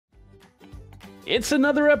It's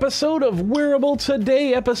another episode of Wearable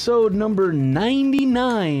Today, episode number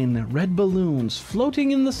 99. Red balloons floating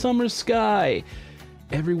in the summer sky.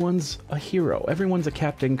 Everyone's a hero. Everyone's a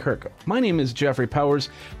Captain Kirk. My name is Jeffrey Powers.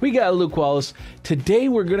 We got Luke Wallace. Today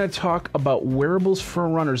we're going to talk about wearables for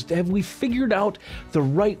runners. Have we figured out the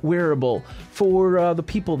right wearable for the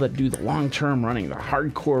people that do the long-term running, the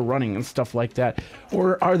hardcore running and stuff like that?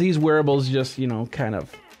 Or are these wearables just, kind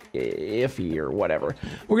of iffy or whatever?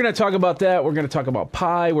 We're going to talk about that. We're going to talk about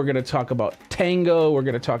Pi. We're going to talk about Tango. We're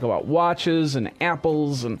going to talk about watches and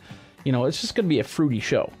apples. And, it's just going to be a fruity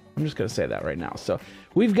show. I'm just going to say that right now. So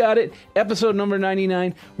we've got it. Episode number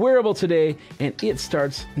 99, Wearable Today, and it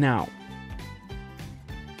starts now.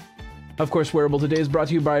 Of course, Wearable Today is brought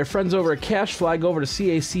to you by our friends over at CashFly. Go over to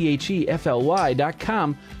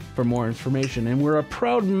CACHEFLY.com for more information. And we're a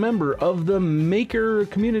proud member of the Maker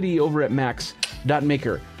community over at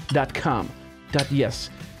max.maker.com. Yes.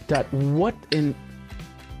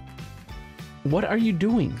 What are you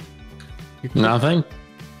doing? Nothing.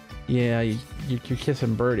 Yeah, you're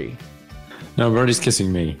kissing Birdie. No, Birdie's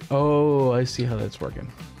kissing me. Oh, I see how that's working.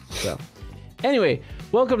 So, anyway,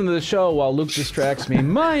 welcome to the show while Luke distracts me.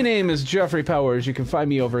 My name is Jeffrey Powers. You can find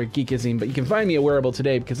me over at Geekazine, but you can find me at Wearable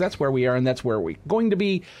Today because that's where we are and that's where we're going to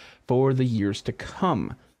be for the years to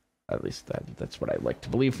come. At least that's what I like to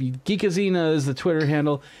believe. Geekazine is the Twitter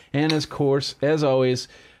handle, and of course, as always,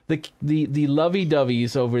 the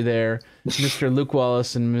lovey-doveys over there, Mr. Luke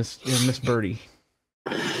Wallace and Miss Birdie.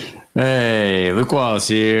 Hey, Luke Wallace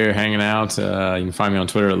here, hanging out. You can find me on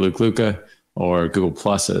Twitter at Luke Luca, or Google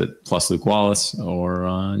Plus at Plus Luke Wallace, or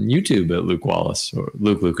on YouTube at Luke Wallace, or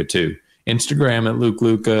Luke Luca 2. Instagram at Luke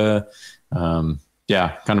Luca.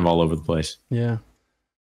 Yeah, kind of all over the place. Yeah.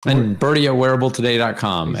 And Birdie at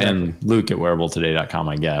wearabletoday.com, exactly. And Luke at wearabletoday.com,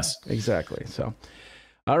 I guess. Exactly. So,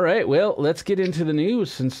 all right. Well, let's get into the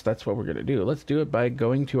news since that's what we're going to do. Let's do it by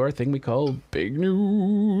going to our thing we call Big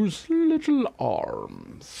News, Little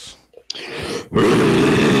Arms.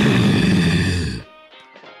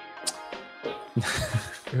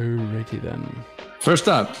 Alrighty then. First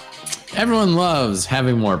up, everyone loves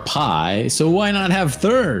having more pie, so why not have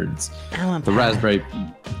thirds? The Raspberry...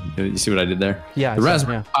 You see what I did there? Yeah. The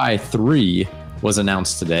Raspberry Pi 3 was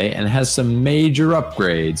announced today and has some major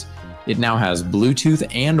upgrades. It now has Bluetooth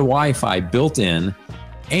and Wi-Fi built in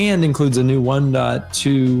and includes a new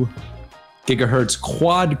 1.2 gigahertz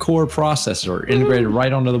quad-core processor integrated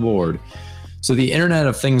right onto the board. So the Internet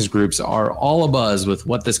of Things groups are all abuzz with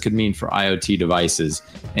what this could mean for IoT devices.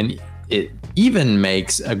 And it even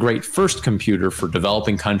makes a great first computer for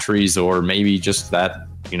developing countries, or maybe just that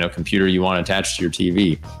computer you want attached to your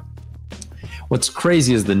TV. What's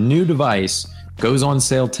crazy is the new device goes on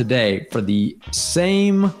sale today for the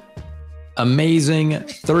same amazing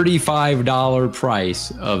 $35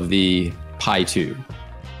 price of the Pi 2.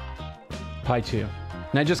 Pi 2.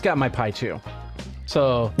 And I just got my Pi 2.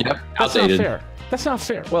 So yep, that's outdated. not fair. That's not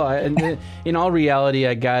fair. Well, in all reality,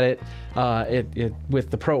 I got it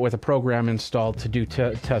with a program installed to do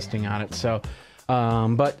testing on it. So,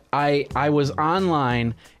 but I was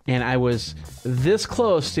online and I was this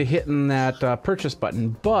close to hitting that purchase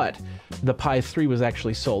button, but the Pi 3 was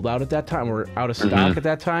actually sold out at that time, or out of stock at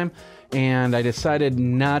that time. And I decided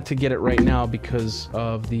not to get it right now because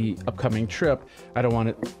of the upcoming trip. I don't want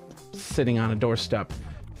it sitting on a doorstep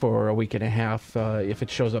for a week and a half if it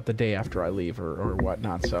shows up the day after I leave or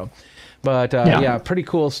whatnot. So, but yeah, pretty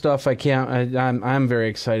cool stuff. I'm very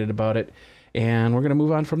excited about it, and we're gonna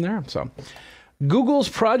move on from there. So, Google's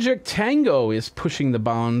Project Tango is pushing the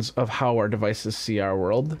bounds of how our devices see our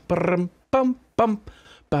world.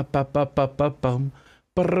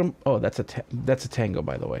 Oh, that's a Tango,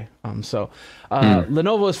 by the way.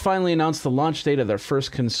 Lenovo has finally announced the launch date of their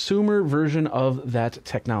first consumer version of that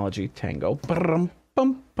technology, Tango.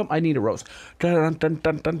 I need a rose.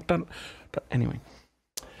 Anyway.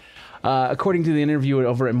 According to the interview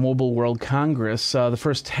over at Mobile World Congress, the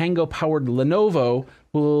first Tango-powered Lenovo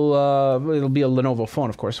it'll be a Lenovo phone,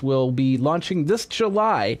 of course, will be launching this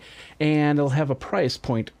July, and it'll have a price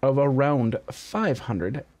point of around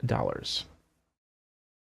 $500.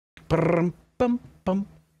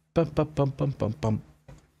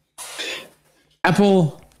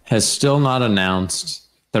 Apple has still not announced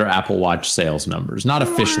their Apple Watch sales numbers, not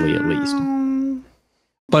officially at least.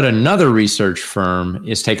 But another research firm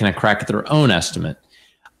is taking a crack at their own estimate.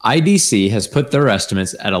 IDC has put their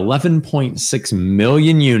estimates at 11.6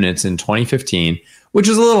 million units in 2015, which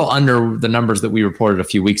is a little under the numbers that we reported a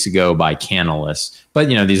few weeks ago by Canalys. But,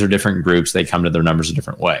 these are different groups. They come to their numbers a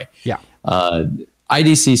different way. Yeah.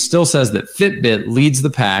 IDC still says that Fitbit leads the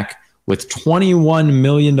pack with 21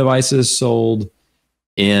 million devices sold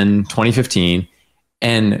in 2015,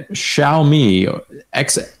 And Xiaomi,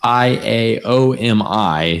 Xiaomi,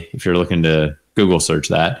 if you're looking to Google search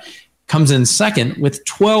that, comes in second with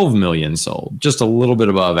 12 million sold, just a little bit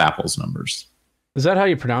above Apple's numbers. Is that how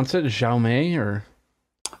you pronounce it? Xiaomi or?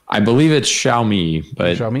 I believe it's Xiaomi,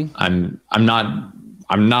 but Xiaomi? I'm not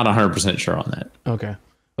 100% sure on that. Okay.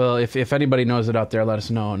 Well, if anybody knows it out there, let us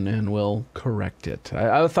know and we'll correct it.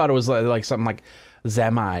 I thought it was like something like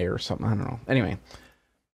Zamai or something. I don't know. Anyway.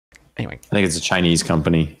 I think it's a Chinese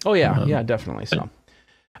company. Oh yeah, yeah, definitely so.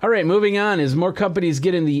 All right, moving on. As more companies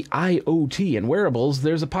get in the IoT and wearables,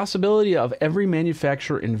 there's a possibility of every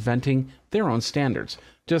manufacturer inventing their own standards,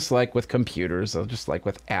 just like with computers, just like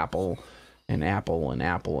with Apple and Apple and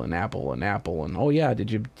Apple and Apple and Apple and oh yeah, did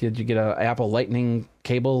you get a Apple Lightning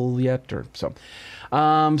cable yet or so?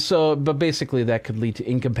 But basically that could lead to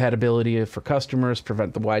incompatibility for customers,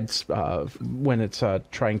 prevent the when it's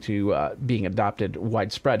trying to being adopted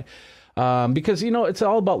widespread. Because it's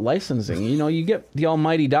all about licensing. You get the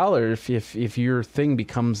almighty dollar if your thing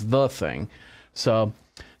becomes the thing. So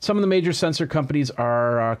some of the major sensor companies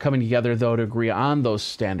are coming together though to agree on those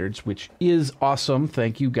standards, which is awesome.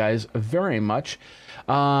 Thank you guys very much.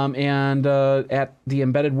 And at the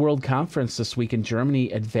Embedded World Conference this week in Germany,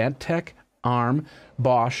 Advantech, ARM,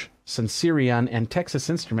 Bosch, Sensirion, and Texas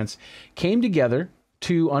Instruments came together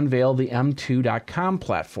to unveil the M2.com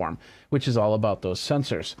platform, which is all about those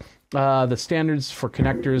sensors. The standards for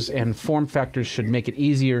connectors and form factors should make it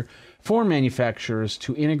easier for manufacturers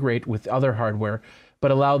to integrate with other hardware, but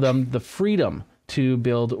allow them the freedom to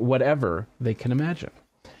build whatever they can imagine.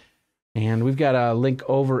 And we've got a link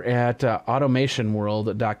over at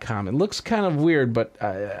automationworld.com. It looks kind of weird, but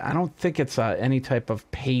I don't think it's any type of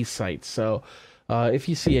pay site. So if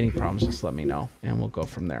you see any problems, just let me know, and we'll go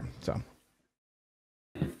from there. So,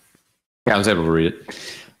 yeah, I was able to read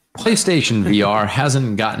it. PlayStation VR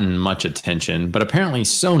hasn't gotten much attention, but apparently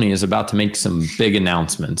Sony is about to make some big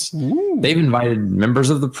announcements. Ooh. They've invited members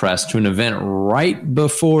of the press to an event right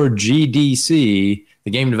before GDC,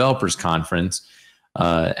 the Game Developers Conference,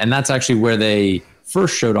 and that's actually where they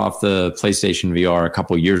first showed off the PlayStation VR a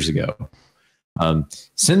couple years ago.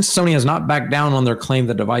 Since Sony has not backed down on their claim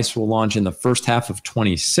the device will launch in the first half of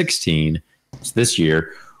 2016, it's this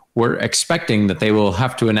year, we're expecting that they will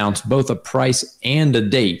have to announce both a price and a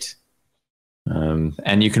date.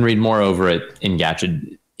 And you can read more over it in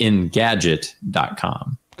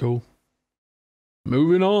Engadget.com. Cool.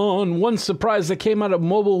 Moving on. One surprise that came out of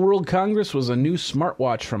Mobile World Congress was a new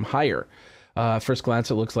smartwatch from Haier. First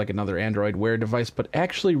glance, it looks like another Android Wear device, but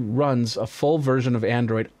actually runs a full version of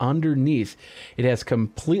Android underneath. It has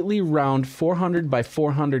completely round 400 by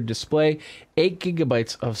 400 display, 8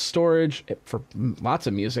 gigabytes of storage for lots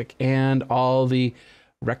of music, and all the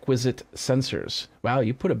requisite sensors. Wow,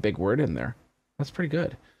 you put a big word in there. That's pretty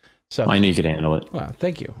good. So I knew you could handle it. Well,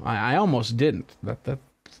 thank you. I almost didn't. That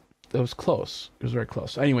was close. It was very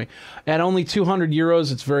close. Anyway, at only 200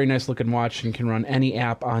 euros, it's a very nice looking watch and can run any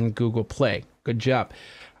app on Google Play. Good job.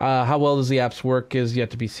 How well does the apps work is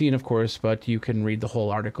yet to be seen, of course, but you can read the whole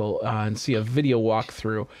article and see a video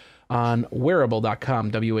walkthrough on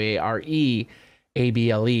wearable.com,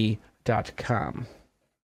 wearable.com.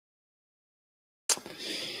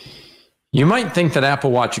 You might think that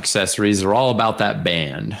Apple Watch accessories are all about that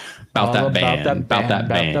band. About that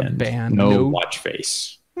band. No watch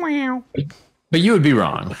face. Wow. But you would be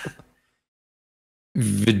wrong.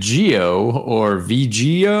 VGO or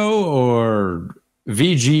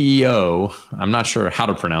VGEO. I'm not sure how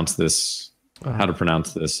to pronounce this. You're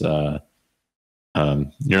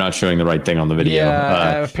not showing the right thing on the video.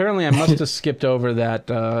 Yeah, apparently I must have skipped over that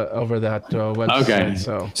website. Okay.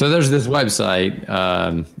 So there's this website,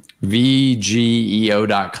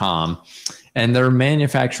 VGEO.com, and they're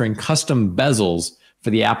manufacturing custom bezels for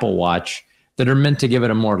the Apple Watch that are meant to give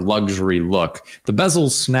it a more luxury look. The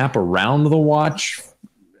bezels snap around the watch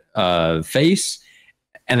face,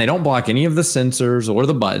 and they don't block any of the sensors or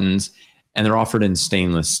the buttons, and they're offered in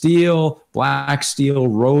stainless steel, black steel,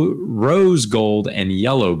 rose gold, and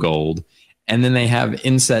yellow gold. And then they have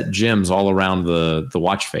inset gems all around the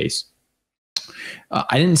watch face.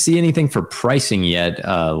 I didn't see anything for pricing yet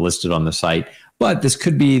listed on the site, but this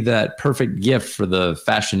could be that perfect gift for the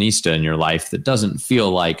fashionista in your life that doesn't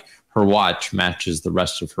feel like her watch matches the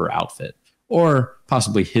rest of her outfit, or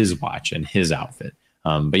possibly his watch and his outfit.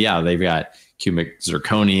 But yeah, they've got cubic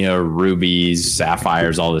zirconia, rubies,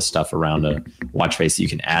 sapphires, all this stuff around a watch face that you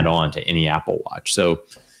can add on to any Apple Watch. So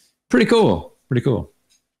pretty cool. Pretty cool.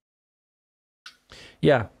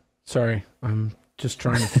 Yeah. Sorry. I'm just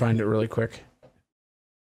trying to find it really quick.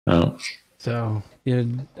 Oh. So, this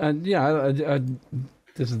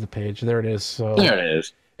is the page. There it is. So there it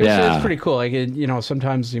is. It's pretty cool. Like,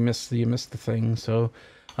 sometimes you miss the thing. So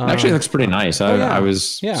it actually looks pretty nice. I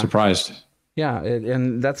was surprised. Yeah,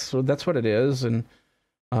 and that's what it is, and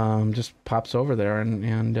just pops over there,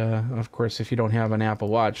 and of course, if you don't have an Apple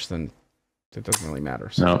Watch, then it doesn't really matter.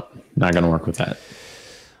 So. No, not going to work with that.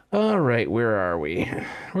 All right, where are we?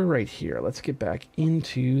 We're right here. Let's get back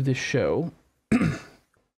into the show.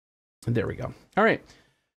 There we go. All right.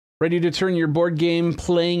 Ready to turn your board game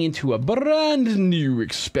playing into a brand new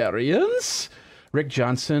experience? Rick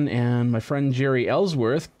Johnson and my friend Jerry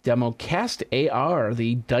Ellsworth demo Cast AR, at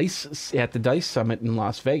the Dice Summit in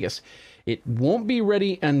Las Vegas. It won't be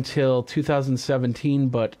ready until 2017,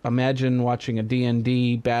 but imagine watching a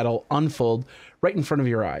D&D battle unfold right in front of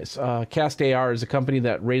your eyes. Cast AR is a company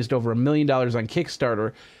that raised over $1 million on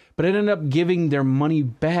Kickstarter, but it ended up giving their money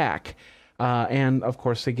back. And, of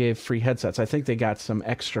course, they gave free headsets. I think they got some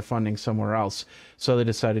extra funding somewhere else, so they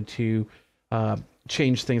decided to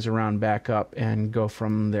change things around back up and go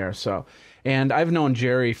from there. So, and I've known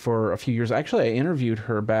Jerry for a few years. Actually, I interviewed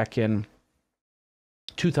her back in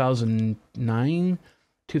 2009,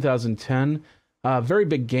 2010. Very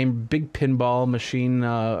big pinball machine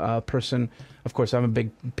person. Of course, I'm a big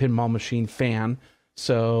pinball machine fan.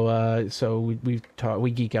 So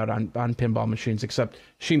we geek out on pinball machines, except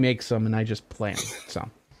she makes them and I just play them. So,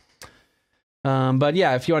 but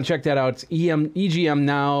yeah, if you want to check that out, it's egmnow.com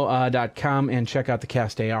and check out the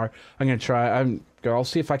Cast AR. I'm going to try. I'll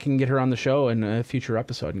see if I can get her on the show in a future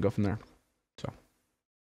episode and go from there. So,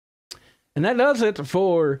 and that does it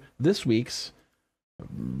for this week's.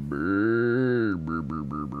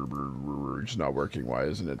 It's not working. Why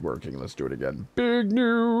isn't it working? Let's do it again. Big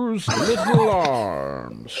news, little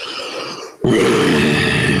alarms.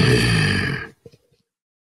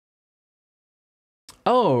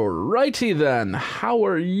 Alrighty then. How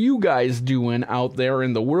are you guys doing out there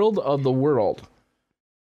in the world of the world?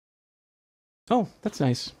 Oh, that's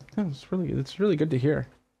nice. It's really good to hear.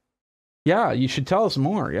 Yeah, you should tell us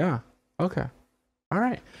more. Yeah. Okay. All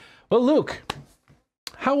right. Well, Luke,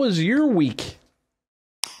 how was your week?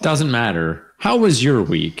 Doesn't matter. How was your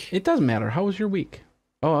week? It doesn't matter. How was your week?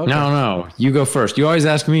 Oh, okay. No. You go first. You always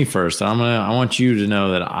ask me first. I want you to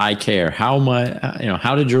know that I care. How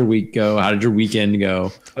did your week go? How did your weekend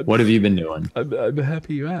go? What have you been doing? I'm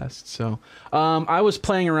happy you asked. So, I was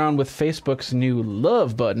playing around with Facebook's new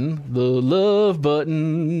love button. The love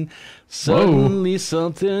button. Suddenly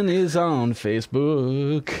something is on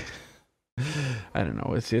Facebook. I don't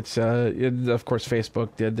know. It's of course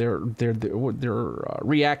Facebook did their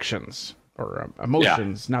reactions or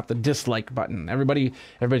emotions, not the dislike button. Everybody,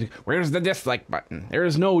 where's the dislike button? There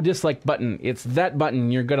is no dislike button. It's that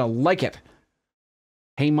button. You're gonna like it.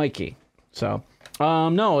 Hey, Mikey. So,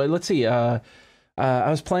 no, let's see. I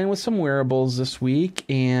was playing with some wearables this week,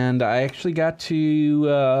 and I actually got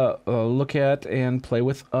to look at and play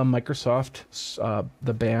with a Microsoft,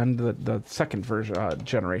 the band, the second version,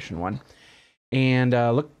 generation one. And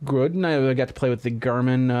looked good, and I got to play with the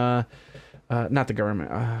Garmin, not the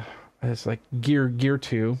Garmin, it's like Gear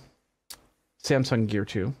 2, Samsung Gear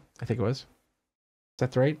 2, I think it was. Is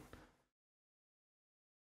that right?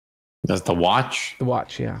 That's the watch? The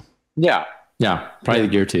watch, yeah. Yeah, probably the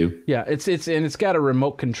Gear 2. Yeah, it's got a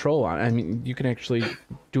remote control on it. I mean, you can actually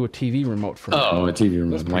do a TV remote from it. Oh, a TV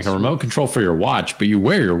remote. Like a remote control for your watch, but you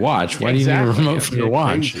wear your watch. Why do you need a remote for your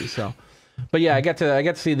watch? Crazy, so. But yeah, I got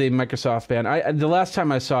to see the Microsoft band. The last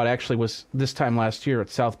time I saw it actually was this time last year at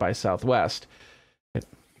South by Southwest.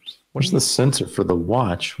 What's the sensor for the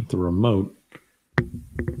watch with the remote?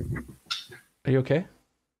 Are you okay?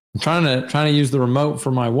 I'm trying to use the remote for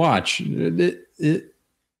my watch.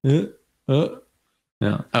 No.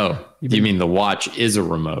 Oh, you mean the watch is a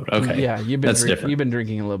remote? Okay. Yeah, that's different. You've been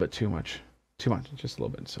drinking a little bit too much, just a little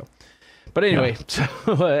bit. So. But anyway, so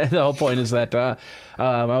the whole point is that I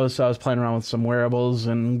was playing around with some wearables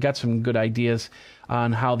and got some good ideas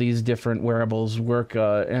on how these different wearables work.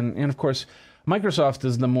 And of course, Microsoft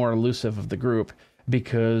is the more elusive of the group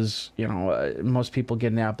because, most people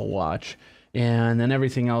get an Apple Watch. And then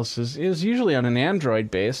everything else is usually on an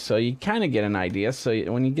Android base, so you kind of get an idea. So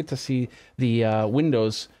when you get to see the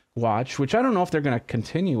Windows Watch, which I don't know if they're going to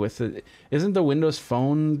continue with it. Isn't the Windows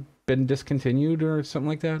Phone been discontinued or something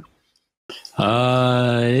like that?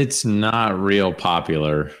 It's not real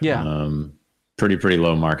popular. Yeah. Pretty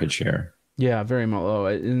low market share. Yeah, very low.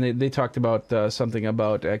 And they talked about something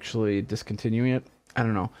about actually discontinuing it. I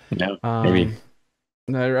don't know. Yeah, maybe.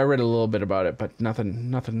 I read a little bit about it, but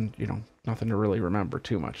nothing to really remember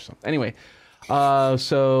too much. So anyway,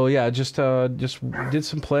 so yeah, just did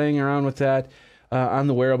some playing around with that on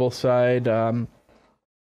the wearable side.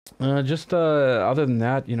 Just other than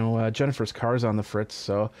that, Jennifer's car's on the fritz,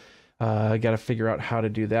 so I got to figure out how to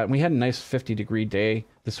do that. And we had a nice 50-degree day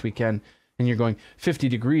this weekend, and you're going 50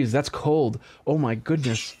 degrees. That's cold. Oh my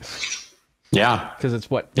goodness. Yeah. Because it's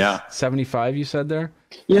what? Yeah. 75 you said there?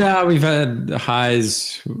 Yeah, we've had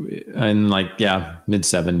highs in like mid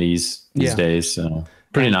 70s these days, so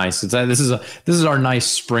pretty nice. This is our nice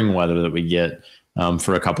spring weather that we get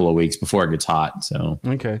for a couple of weeks before it gets hot. So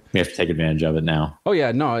okay, we have to take advantage of it now. Oh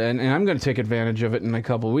yeah, no, and I'm going to take advantage of it in a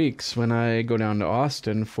couple of weeks when I go down to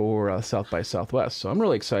Austin for South by Southwest. So I'm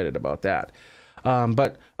really excited about that.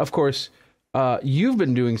 But of course, you've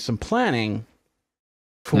been doing some planning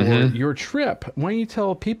for your trip. Why don't you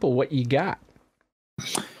tell people what you got?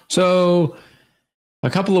 So a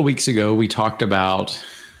couple of weeks ago, we talked about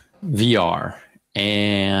VR,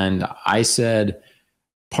 and I said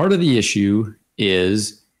part of the issue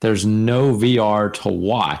is there's no VR to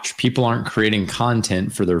watch. People aren't creating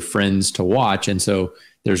content for their friends to watch. And so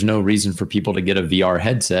there's no reason for people to get a VR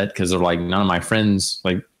headset because they're like, none of my friends,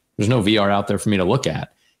 like, there's no VR out there for me to look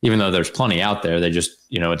at, even though there's plenty out there. They just,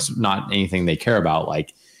 it's not anything they care about,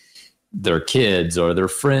 like their kids or their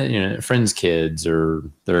friends' kids or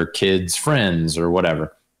their kids' friends or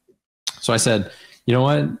whatever. So I said, you know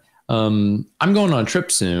what? I'm going on a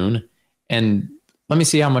trip soon, and let me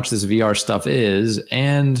see how much this VR stuff is.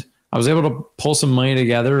 And I was able to pull some money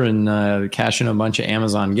together and cash in a bunch of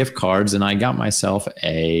Amazon gift cards. And I got myself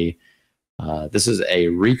this is a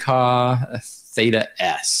Reka Theta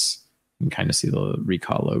S. You can kind of see the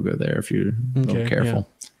Reka logo there if you're a little careful.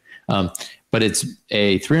 Yeah. But it's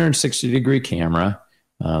a 360-degree camera.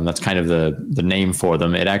 That's kind of the name for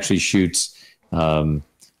them. It actually shoots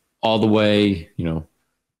all the way,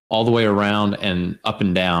 all the way around and up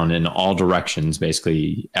and down in all directions,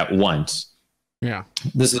 basically at once. Yeah.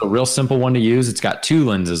 This is a real simple one to use. It's got 2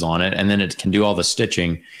 lenses on it, and then it can do all the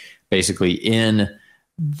stitching basically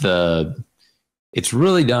it's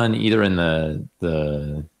really done either in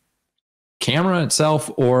the camera itself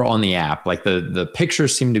or on the app. Like the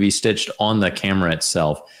pictures seem to be stitched on the camera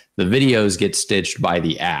itself. The videos get stitched by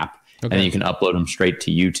the app, and then you can upload them straight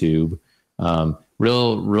to YouTube.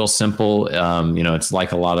 Real simple. It's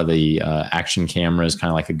like a lot of the action cameras, kind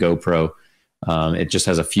of like a GoPro. It just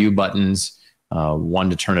has a few buttons, one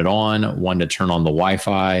to turn it on, one to turn on the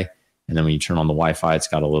Wi-Fi. And then when you turn on the Wi-Fi, it's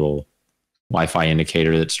got a little Wi-Fi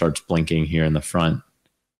indicator that starts blinking here in the front.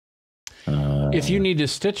 If you need to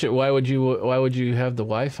stitch it, why would you have the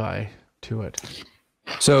Wi-Fi to it?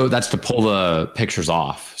 So that's to pull the pictures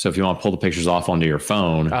off. So if you want to pull the pictures off onto your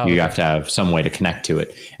phone, you have to have some way to connect to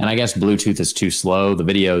it. And I guess Bluetooth is too slow. The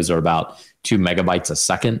videos are about 2 megabytes a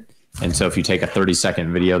second. And so if you take a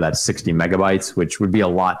 30-second video, that's 60 megabytes, which would be a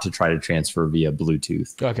lot to try to transfer via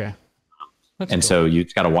Bluetooth. Okay. That's cool. So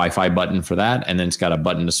it's got a Wi-Fi button for that. And then it's got a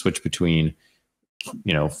button to switch between,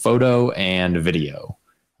 photo and video.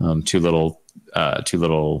 Two little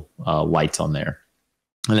lights on there.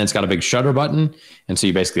 And then it's got a big shutter button. And so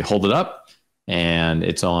you basically hold it up and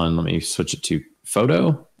it's on. Let me switch it to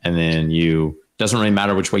photo. And then doesn't really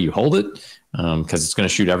matter which way you hold it because it's going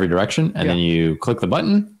to shoot every direction. And then you click the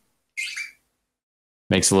button,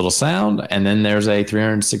 makes a little sound. And then there's a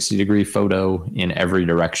 360-degree photo in every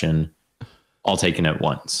direction, all taken at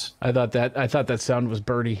once. I thought that sound was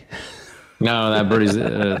birdie. No, that birdie's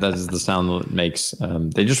that's the sound that it makes.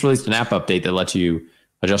 They just released an app update that lets you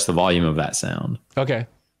adjust the volume of that sound. Okay.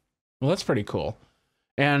 Well, that's pretty cool.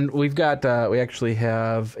 And we've got, we actually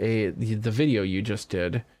have the video you just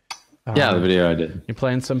did. The video I did. You're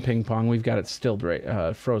playing some ping pong. We've got it still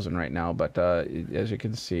frozen right now, but as you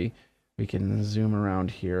can see, we can zoom around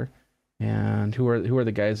here. And who are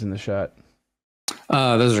the guys in the shot?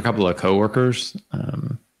 Those are a couple of coworkers.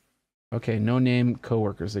 Okay, no name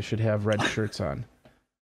coworkers. They should have red shirts on.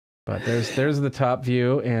 But there's the top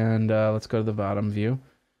view, and let's go to the bottom view.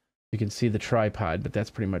 You can see the tripod, but that's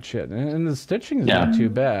pretty much it. And the stitching is not too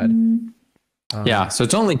bad. So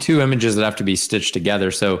it's only 2 images that have to be stitched together.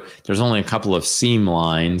 So there's only a couple of seam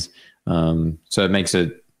lines. So it makes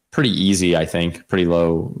it pretty easy, I think. Pretty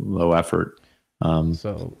low effort.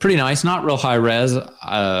 So pretty nice. Not real high res.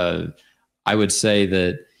 I would say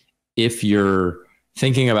that if you're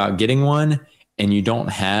thinking about getting one and you don't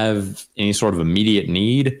have any sort of immediate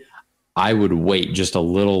need, I would wait just a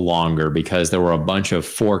little longer because there were a bunch of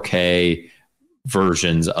 4K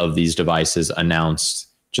versions of these devices announced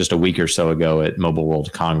just a week or so ago at Mobile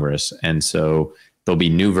World Congress. And so there'll be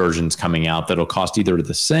new versions coming out that'll cost either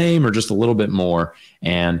the same or just a little bit more.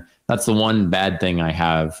 And that's the one bad thing I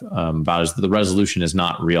have about it is the resolution is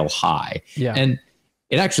not real high. Yeah. And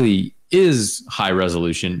it actually is high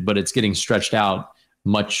resolution, but it's getting stretched out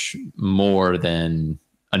much more than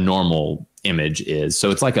a normal image is.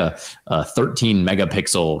 So it's like a 13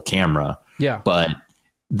 megapixel camera. Yeah. But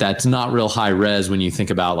that's not real high res when you think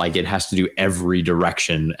about like it has to do every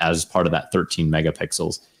direction as part of that 13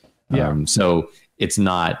 megapixels. Yeah. So it's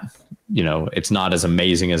not, it's not as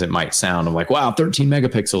amazing as it might sound. I'm like, wow, 13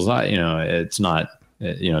 megapixels. It's not,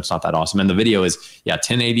 it's not that awesome. And the video is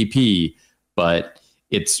 1080p, but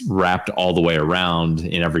it's wrapped all the way around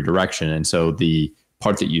in every direction. And so the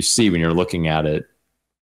part that you see when you're looking at it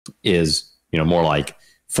is, more like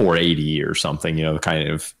 480 or something, kind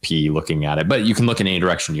of P looking at it, but you can look in any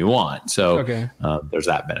direction you want. So there's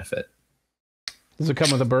that benefit. Does it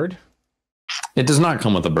come with a bird? It does not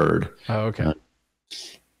come with a bird. Oh, okay.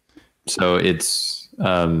 So it's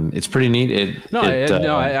pretty neat. This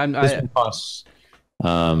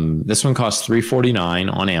one costs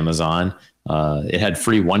 $349 on Amazon. It had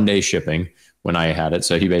free 1-day shipping when I had it.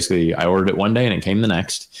 So I ordered it one day and it came the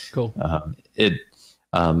next. Cool.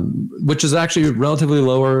 Which is actually relatively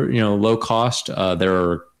low cost. There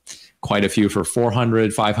are quite a few for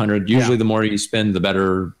 400, 500. Usually the more you spend, the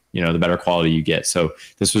better quality you get. So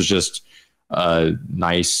this was just a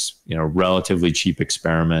nice, relatively cheap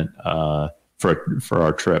experiment for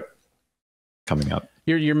our trip coming up.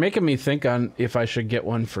 You're making me think on if I should get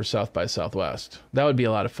one for South by Southwest. That would be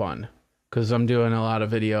a lot of fun because I'm doing a lot of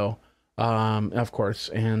video, of course,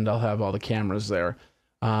 and I'll have all the cameras there.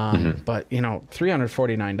 But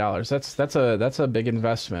 $349, that's a big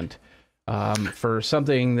investment for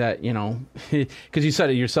something that, because you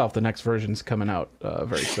said it yourself, the next version's coming out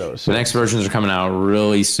very soon. So the next versions are coming out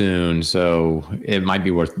really soon, so it might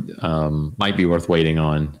be worth waiting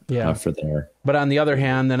on for there. But on the other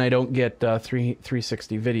hand, then I don't get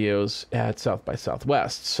 360 videos at South by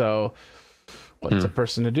Southwest. So what's a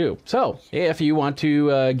person to do? So if you want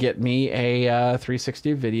to get me a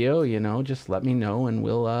 360 video, just let me know and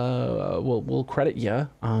we'll credit you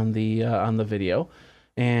on the video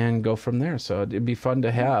and go from there. So it'd be fun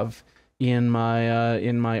to have in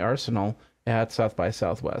my arsenal at South by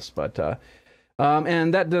Southwest. But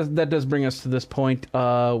and that does bring us to this point.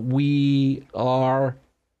 We're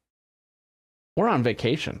on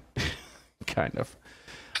vacation, kind of.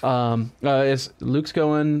 Luke's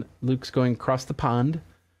going across the pond,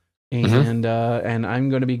 and I'm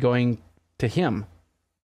going to be going to him.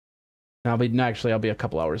 I'll be a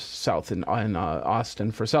couple hours south in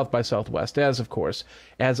Austin for South by Southwest, as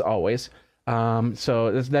always.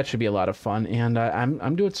 So that should be a lot of fun. And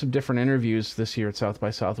I'm doing some different interviews this year at South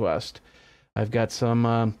by Southwest. I've got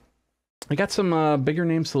some bigger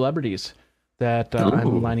name celebrities that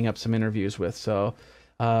I'm lining up some interviews with. So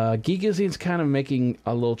Geekazine's kind of making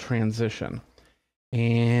a little transition.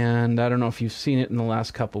 And I don't know if you've seen it in the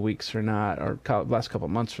last couple weeks or not, or last couple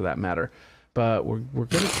months for that matter. But we're going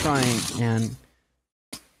to try and...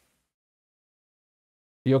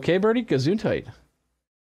 You okay, Birdie? Gesundheit.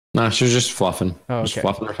 No, she was just fluffing. Oh, okay. Just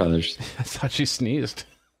fluffing her feathers. I thought she sneezed.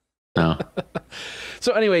 No.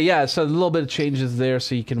 So anyway, so a little bit of changes there,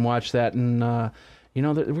 so you can watch that. And, we're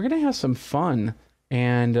going to have some fun.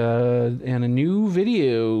 And a new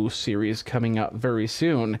video series coming up very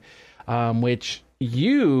soon, which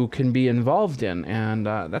you can be involved in. And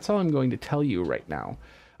that's all I'm going to tell you right now.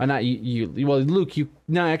 Not you. Well, Luke, you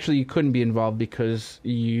couldn't be involved because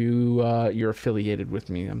you're affiliated with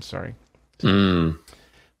me. I'm sorry.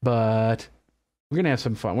 But we're gonna have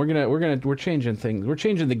some fun. We're changing things. We're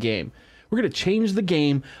changing the game. We're gonna change the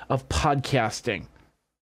game of podcasting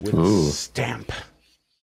with Stamp.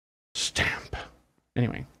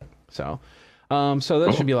 Anyway, so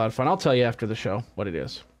that should be a lot of fun. I'll tell you after the show what it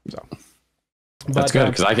is. So. That's good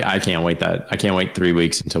because I can't wait. I can't wait 3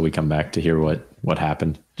 weeks until we come back to hear what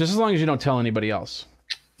happened. Just as long as you don't tell anybody else.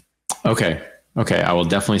 Okay. I will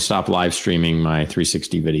definitely stop live streaming my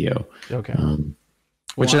 360 video. Okay.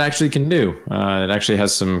 Which it actually can do. It actually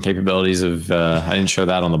has some capabilities of. I didn't show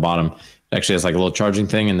that on the bottom. It actually has like a little charging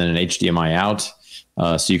thing and then an HDMI out,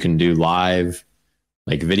 so you can do live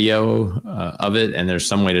like video of it. And there's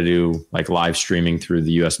some way to do like live streaming through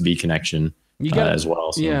the USB connection. As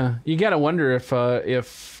well. So. Yeah, you got to wonder if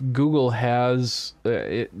Google has,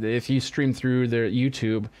 if you stream through their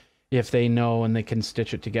YouTube, if they know and they can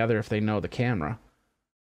stitch it together, if they know the camera.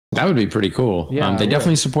 That would be pretty cool. Yeah, they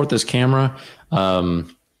definitely support this camera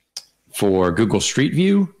for Google Street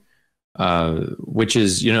View, which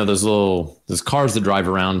is, those cars that drive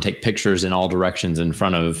around and take pictures in all directions in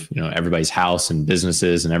front of, everybody's house and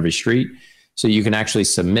businesses and every street. So you can actually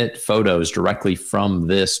submit photos directly from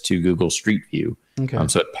this to Google Street View. Okay.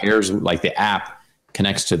 So it pairs, like the app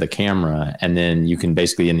connects to the camera, and then you can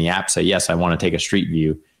basically in the app say, yes, I want to take a street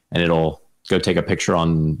view, and it'll go take a picture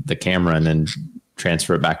on the camera and then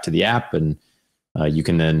transfer it back to the app. And you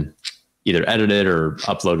can then either edit it or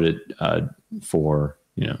upload it for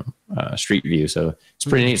Street View. So it's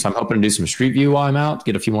pretty neat. So I'm hoping to do some Street View while I'm out,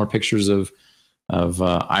 get a few more pictures of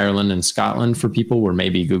Ireland and Scotland for people where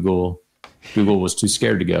maybe Google was too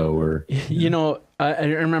scared to go. Or I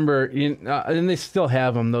remember, and they still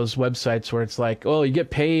have them, those websites where it's like, oh, you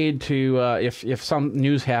get paid to if some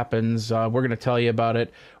news happens, we're going to tell you about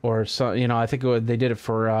it, or I think they did it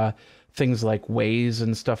for things like Waze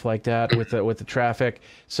and stuff like that with the traffic.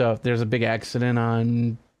 So if there's a big accident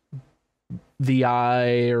on the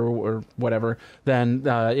eye or whatever, then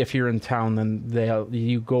if you're in town, then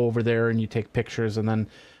you go over there and you take pictures, and then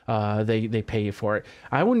they pay you for it.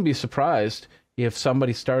 I wouldn't be surprised if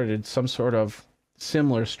somebody started some sort of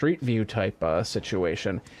similar Street View type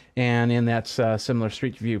situation, and in that similar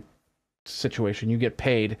Street View situation, you get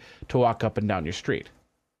paid to walk up and down your street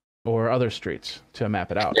or other streets to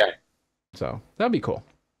map it out. Yeah. So that'd be cool.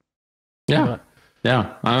 Yeah.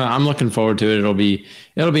 Yeah, I'm looking forward to it. It'll be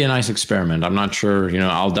a nice experiment. I'm not sure.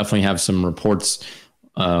 I'll definitely have some reports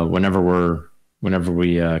whenever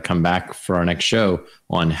we come back for our next show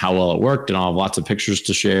on how well it worked, and I'll have lots of pictures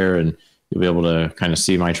to share, and you'll be able to kind of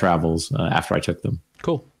see my travels after I took them.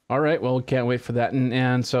 Cool. All right. Well, can't wait for that.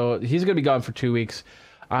 And so he's going to be gone for 2 weeks.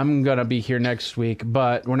 I'm going to be here next week,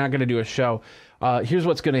 but we're not going to do a show. Here's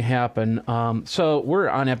what's going to happen. So we're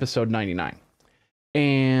on episode 99.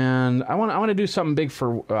 And I want to do something big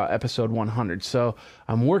for episode 100. So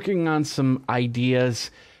I'm working on some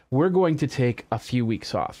ideas. We're going to take a few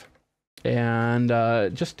weeks off, and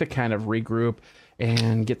just to kind of regroup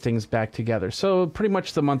and get things back together. So pretty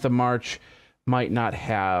much the month of March might not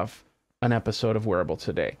have an episode of Wearable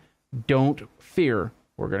Today. Don't fear.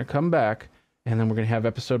 We're going to come back, and then we're going to have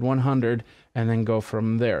episode 100, and then go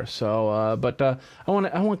from there. So, but I kind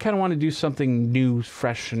of want to do something new,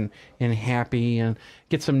 fresh, and happy, and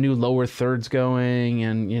get some new lower thirds going,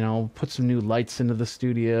 and put some new lights into the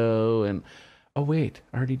studio. And oh wait,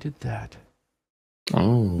 I already did that.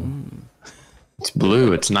 Oh, it's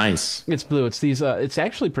blue. It's nice. It's blue. It's these. It's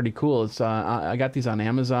actually pretty cool. It's I got these on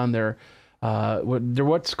Amazon. They're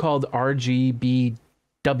what's called RGBW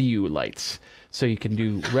lights. So you can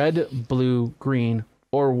do red, blue, green,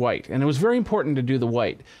 or white. And it was very important to do the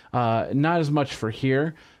white. Not as much for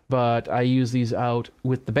here, but I use these out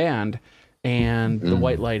with the band, and the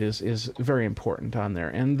white light is very important on there.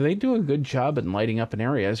 And they do a good job in lighting up an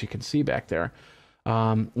area, as you can see back there.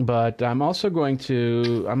 But I'm also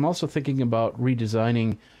thinking about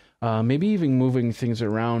redesigning, maybe even moving things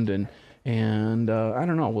around, and I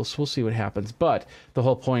don't know. We'll see what happens. But the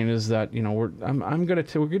whole point is that we're gonna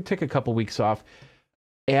take a couple weeks off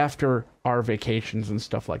after our vacations and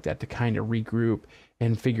stuff like that to kind of regroup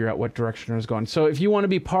and figure out what direction is going. So if you want to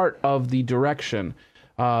be part of the direction,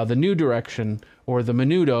 the new direction, or the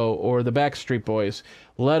Menudo, or the Backstreet Boys,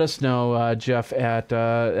 let us know. Jeff at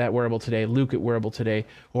Wearable Today, Luke at Wearable Today,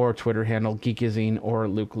 or Twitter handle Geekazine, or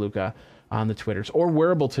Luke Luca on the Twitters, or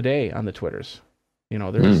Wearable Today on the Twitters.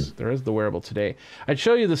 There is the Wearable Today. I'd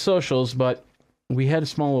show you the socials, but we had a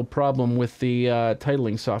small little problem with the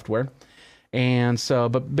titling software. And so,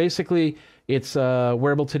 but basically, it's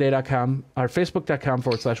wearabletoday.com, or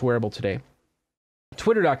facebook.com/wearabletoday,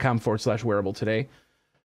 twitter.com/wearabletoday,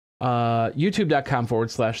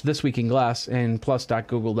 youtube.com/thisweekinglass, and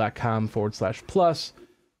plus.google.com/plus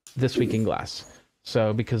thisweekinglass.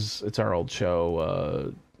 So, because it's our old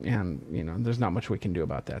show, and there's not much we can do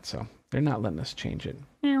about that, so they're not letting us change it.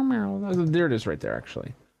 There it is right there,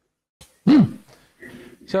 actually.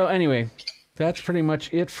 So anyway, that's pretty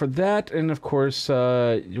much it for that. And of course,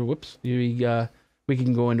 we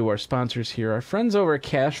can go into our sponsors here. Our friends over at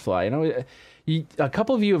CashFly. A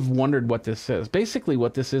couple of you have wondered what this is. Basically,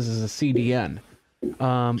 what this is a CDN.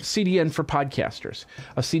 CDN for podcasters,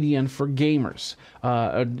 a CDN for gamers,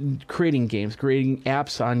 creating games, creating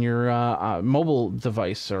apps on your mobile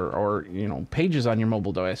device, or pages on your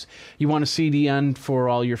mobile device. You want a CDN for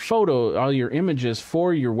all your all your images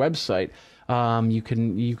for your website. You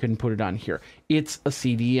can put it on here. It's a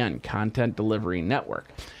CDN, Content Delivery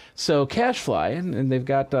Network. So CashFly, and they've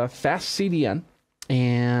got Fast CDN.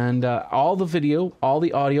 And all the video, all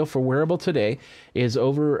the audio for Wearable Today is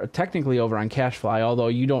technically over on CashFly, although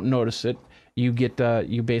you don't notice it. You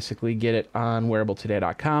basically get it on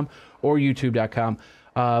wearabletoday.com or youtube.com.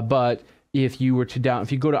 But if you go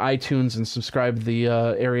to iTunes and subscribe to the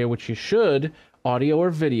area, which you should, audio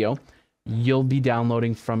or video, you'll be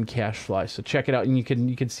downloading from CashFly. So check it out, and you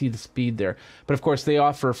can see the speed there. But of course, they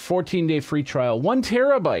offer a 14-day free trial, 1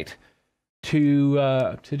 terabyte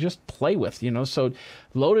to just play with, So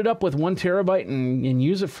load it up with 1 terabyte and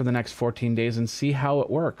use it for the next 14 days and see how it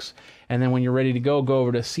works. And then when you're ready to go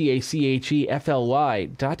over to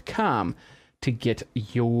CACHEFLY.com to get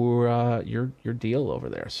your deal over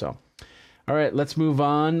there. So, all right, let's move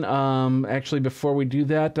on. Actually, before we do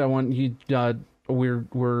that, I want you.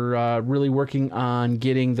 We're really working on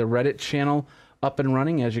getting the Reddit channel up and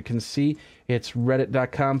running. As you can see, it's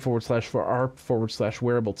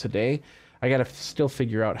reddit.com/r/wearable today. I got to still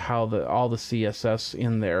figure out how all the CSS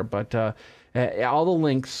in there, but all the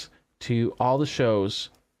links to all the shows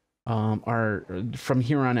are from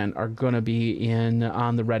here on in are going to be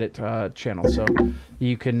on the Reddit channel. So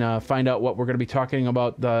you can find out what we're going to be talking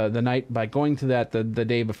about the night by going to that the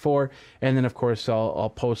day before, and then of course I'll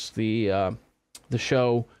post the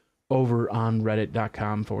show over on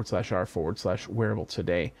reddit.com/r/wearable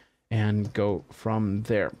today and go from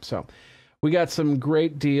there. So we got some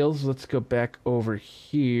great deals. Let's go back over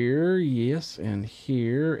here. Yes, and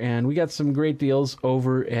here. And we got some great deals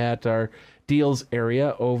over at our deals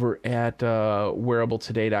area over at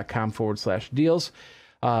wearabletoday.com/deals.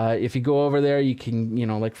 If you go over there, you can,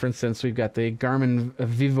 like for instance, we've got the Garmin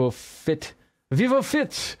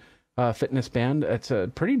VivoFit fitness band. It's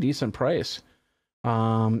a pretty decent price.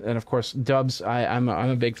 And of course, dubs. I'm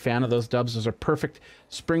a big fan of those dubs. Those are perfect.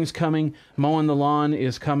 Spring's coming, mowing the lawn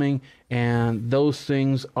is coming, and those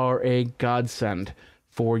things are a godsend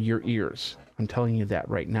for your ears. I'm telling you that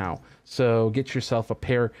right now. So get yourself a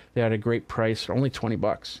pair. They're at a great price, only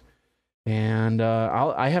 $20. And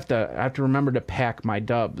I have to remember to pack my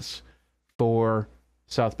dubs for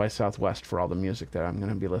South by Southwest for all the music that I'm going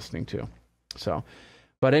to be listening to. So.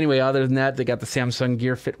 But anyway, other than that, they got the Samsung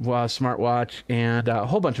Gear Fit smartwatch and a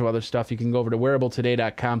whole bunch of other stuff. You can go over to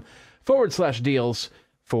wearabletoday.com/deals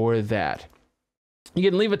for that. You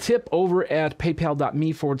can leave a tip over at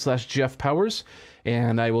paypal.me/Jeff Powers,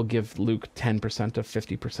 and I will give Luke 10% of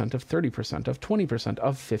 50% of 30% of 20%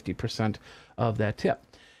 of 50% of that tip.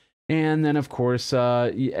 And then, of course,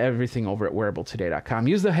 everything over at wearabletoday.com.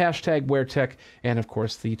 Use the hashtag WearTech and, of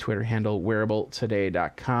course, the Twitter handle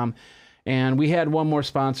wearabletoday.com. And we had one more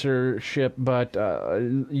sponsorship, but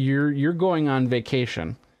you're going on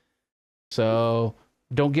vacation, so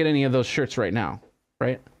don't get any of those shirts right now,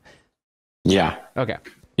 right? Yeah. Okay.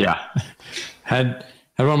 Yeah. Had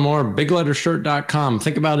one more, biglettershirt.com.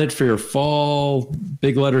 Think about it for your fall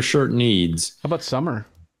big letter shirt needs. How about summer?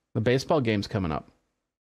 The baseball game's coming up.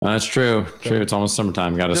 That's true. True. It's almost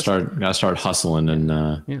summertime. Got to start hustling and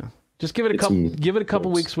yeah. Just give it a couple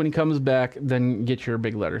weeks when he comes back, then get your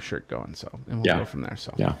big letter shirt going. So, and we'll go from there.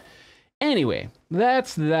 So, yeah. Anyway,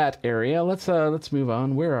 that's that area. Let's move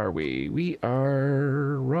on. Where are we? We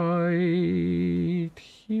are right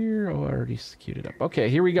here. Oh, I already queued it up. Okay,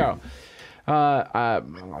 here we go.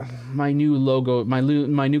 My new logo, my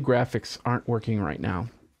new graphics aren't working right now.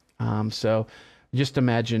 So just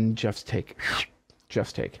imagine Jeff's take.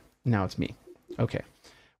 Now it's me. Okay,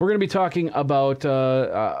 we're going to be talking about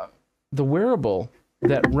the wearable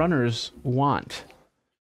that runners want.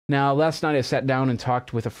 Now, last night I sat down and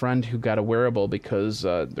talked with a friend who got a wearable because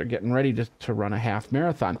they're getting ready to run a half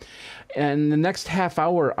marathon. And the next half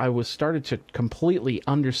hour, I was started to completely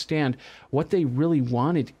understand what they really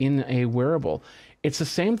wanted in a wearable. It's the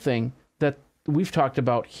same thing that we've talked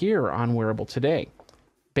about here on Wearable Today.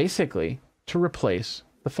 Basically, to replace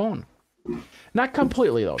the phone. Not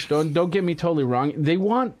completely, though. Don't get me totally wrong. They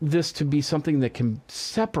want this to be something that can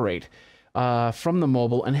separate from the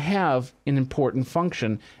mobile and have an important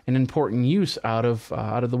function, an important use out of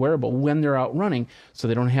the wearable when they're out running, so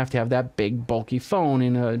they don't have to have that big bulky phone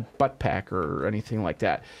in a butt pack or anything like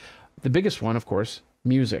that. The biggest one, of course,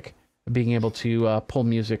 music. Being able to pull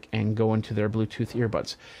music and go into their Bluetooth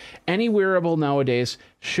earbuds. Any wearable nowadays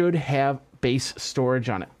should have base storage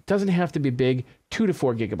on it. Doesn't have to be big, 2 to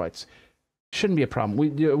 4 gigabytes. Shouldn't be a problem.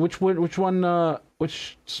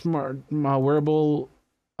 Which smart wearable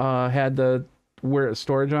had the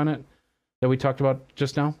storage on it that we talked about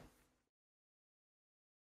just now?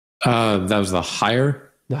 That was the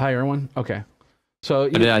higher one. Okay, so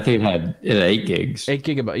I think it had 8 gigs. 8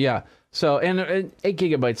 gigabytes. Yeah. So and 8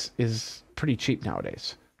 gigabytes is pretty cheap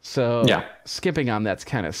nowadays. So skipping on that's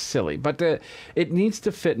kind of silly, but it needs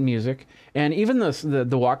to fit music. And even the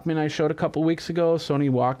Walkman I showed a couple weeks ago, Sony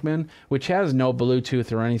Walkman, which has no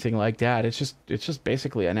Bluetooth or anything like that. It's just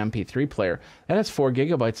basically an MP3 player. That has 4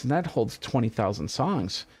 gigabytes, and that holds 20,000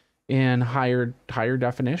 songs in higher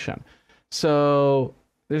definition. So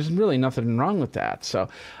there's really nothing wrong with that. So,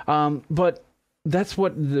 but that's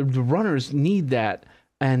what the runners need, that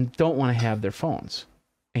and don't want to have their phones.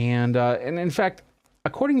 And in fact,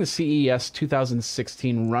 according to CES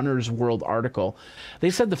 2016 Runner's World article, they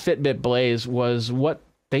said the Fitbit Blaze was what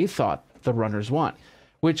they thought the runners want,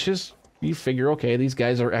 which is, you figure, okay, these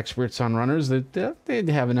guys are experts on runners, that they'd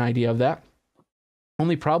have an idea of that.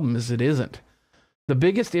 Only problem is it isn't. The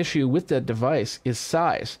biggest issue with that device is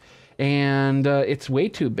size. And it's way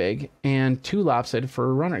too big and too lopsided for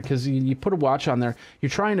a runner, because you put a watch on there, you're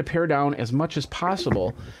trying to pare down as much as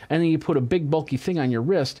possible, and then you put a big bulky thing on your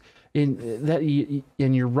wrist, and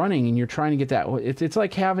you're running and you're trying to get that. It's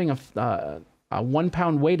like having a 1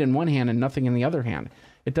 pound weight in one hand and nothing in the other hand.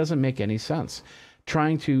 It doesn't make any sense.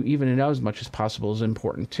 Trying to even it out as much as possible is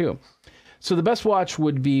important too. So the best watch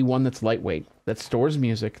would be one that's lightweight, that stores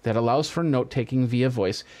music, that allows for note-taking via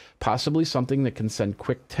voice, possibly something that can send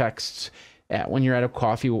quick texts when you're at a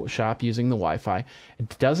coffee shop using the Wi-Fi.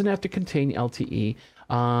 It doesn't have to contain LTE,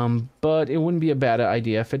 but it wouldn't be a bad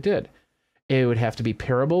idea if it did. It would have to be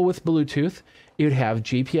pairable with Bluetooth. It would have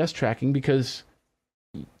GPS tracking, because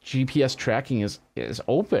GPS tracking is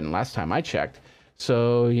open last time I checked.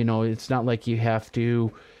 So, it's not like you have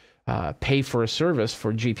to pay for a service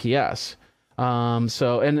for GPS.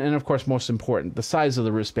 And of course, most important, the size of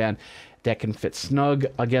the wristband that can fit snug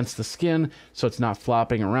against the skin so it's not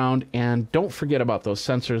flopping around. And don't forget about those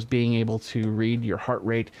sensors being able to read your heart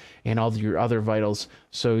rate and all your other vitals,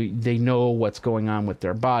 so they know what's going on with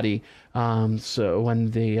their body. So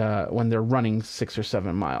when they're running 6 or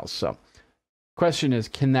 7 miles. So question is,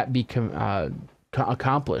 can that be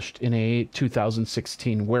accomplished in a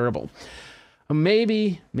 2016 wearable?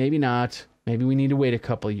 Maybe, maybe not. Maybe we need to wait a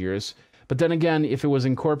couple of years. But then again, if it was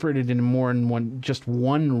incorporated in more than just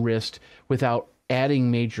one wrist without adding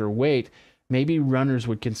major weight, maybe runners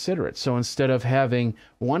would consider it. So instead of having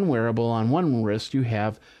one wearable on one wrist, you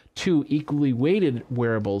have 2 equally weighted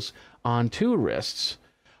wearables on 2 wrists,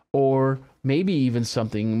 or maybe even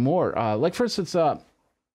something more. Like for instance,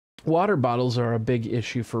 water bottles are a big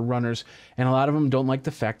issue for runners, and a lot of them don't like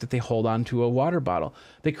the fact that they hold on to a water bottle.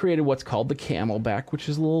 They created what's called the Camelback, which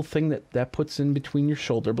is a little thing that puts in between your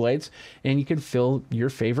shoulder blades, and you can fill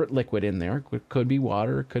your favorite liquid in there. It could be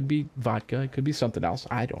water, it could be vodka, it could be something else.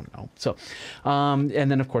 I don't know. So, and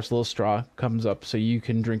then of course a little straw comes up so you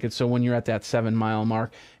can drink it. So when you're at that 7 mile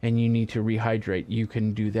mark and you need to rehydrate, you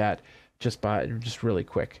can do that just really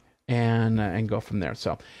quick and go from there.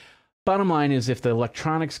 So, bottom line is, if the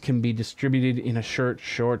electronics can be distributed in a shirt,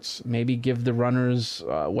 shorts, maybe give the runners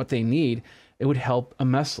what they need, it would help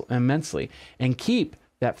immensely. And keep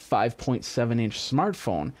that 5.7-inch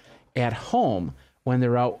smartphone at home when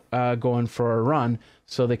they're out going for a run,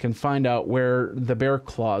 so they can find out where the bear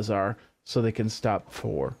claws are, so they can stop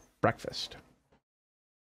for breakfast.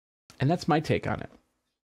 And that's my take on it.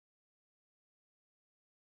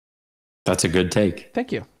 That's a good take.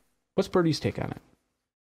 Thank you. What's Birdie's take on it?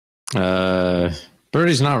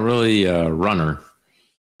 Birdie's not really a runner,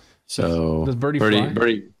 so does Birdie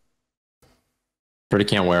fly? Birdie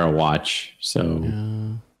can't wear a watch, so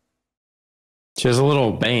she has a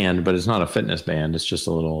little band, but it's not a fitness band. It's just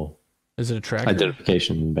a little. Is it a tracker?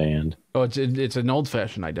 Identification band? Oh, it's an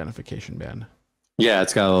old-fashioned identification band. Yeah,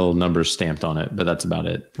 it's got a little numbers stamped on it, but that's about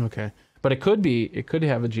it. Okay, but it could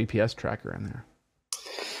have a GPS tracker in there.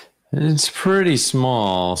 It's pretty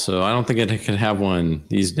small, so I don't think it can have one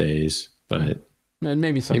these days, but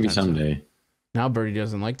maybe someday. Now Birdie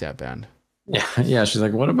doesn't like that band. Yeah. She's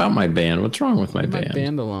like, "What about my band? What's wrong with my band?" My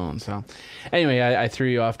band alone. So, anyway, I threw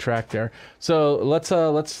you off track there. So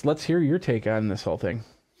let's hear your take on this whole thing.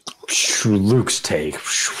 Luke's take.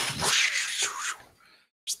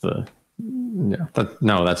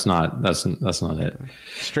 That's not it.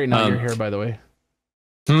 Straighten out your hair, by the way.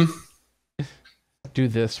 Do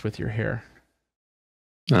this with your hair.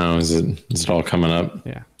 Oh, is it all coming up?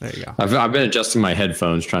 Yeah, there you go. I've been adjusting my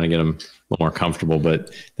headphones, trying to get them a little more comfortable, but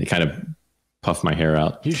they kind of puff my hair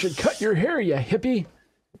out. You should cut your hair, you hippie.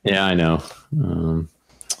 Yeah, I know.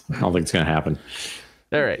 I don't think it's going to happen.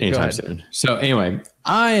 All right, anytime soon. So anyway,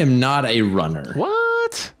 I am not a runner.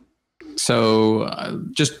 What? So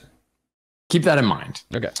just keep that in mind.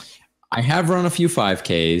 Okay. I have run a few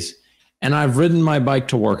 5Ks, and I've ridden my bike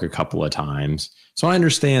to work a couple of times. So I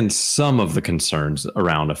understand some of the concerns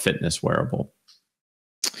around a fitness wearable.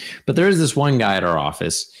 But there is this one guy at our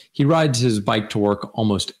office. He rides his bike to work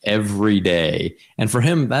almost every day. And for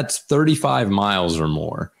him, that's 35 miles or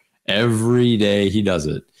more. Every day he does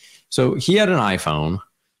it. So he had an iPhone.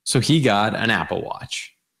 So he got an Apple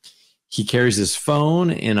Watch. He carries his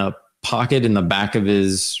phone in a pocket in the back of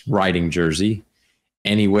his riding jersey,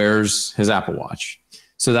 and he wears his Apple Watch.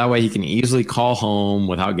 So that way he can easily call home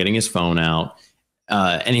without getting his phone out.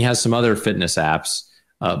 And he has some other fitness apps,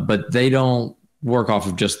 but they don't work off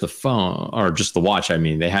of just the phone or just the watch. I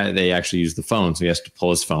mean, they actually use the phone, so he has to pull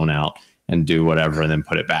his phone out and do whatever and then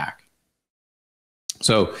put it back.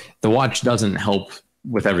 So the watch doesn't help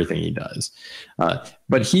with everything he does.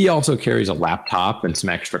 But he also carries a laptop and some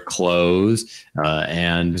extra clothes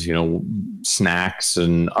and, you know, snacks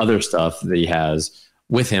and other stuff that he has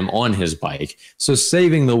with him on his bike. So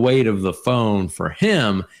saving the weight of the phone for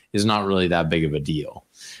him is not really that big of a deal.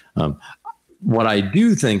 What I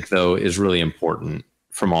do think, though, is really important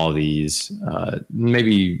from all these,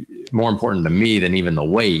 maybe more important to me than even the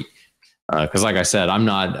weight, because like I said, I'm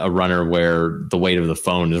not a runner where the weight of the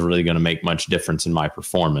phone is really going to make much difference in my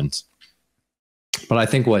performance. But I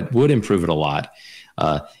think what would improve it a lot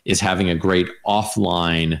is having a great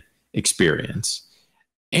offline experience.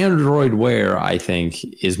 Android Wear, I think,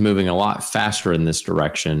 is moving a lot faster in this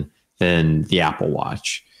direction than the Apple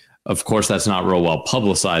Watch. Of course, that's not real well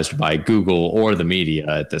publicized by Google or the media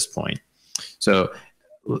at this point. So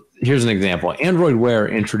here's an example. Android Wear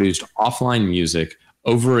introduced offline music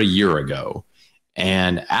over a year ago,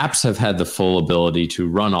 and apps have had the full ability to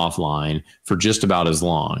run offline for just about as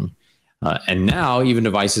long. And now even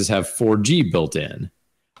devices have 4G built in.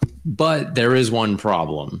 But there is one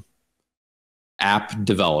problem: app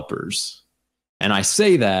developers. And I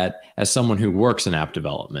say that as someone who works in app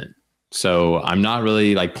development. So I'm not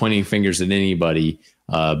really like pointing fingers at anybody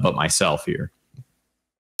but myself here.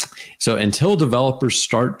 So until developers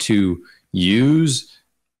start to use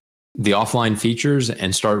the offline features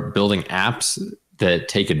and start building apps that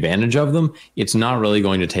take advantage of them, it's not really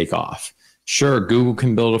going to take off. Sure, Google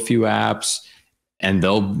can build a few apps, and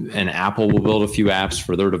Apple will build a few apps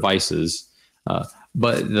for their devices,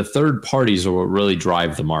 but the third parties are what really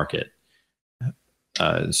drive the market.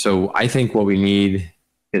 So I think what we need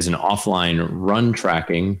is an offline run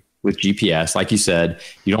tracking with GPS. Like you said,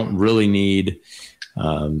 you don't really need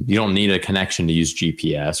a connection to use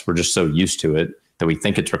GPS. We're just so used to it that we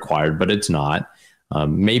think it's required, but it's not.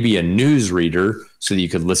 Maybe a news reader so that you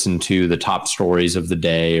could listen to the top stories of the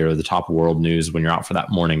day or the top world news when you're out for that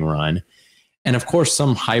morning run. And of course,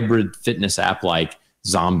 some hybrid fitness app like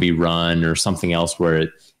Zombie Run or something else where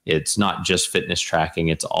it's not just fitness tracking,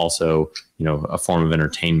 it's also, you know, a form of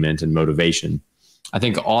entertainment and motivation. I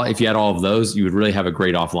think if you had all of those, you would really have a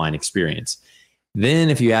great offline experience. Then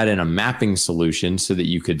if you add in a mapping solution so that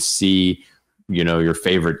you could see, you know, your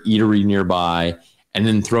favorite eatery nearby, and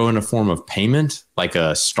then throw in a form of payment like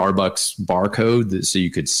a Starbucks barcode so you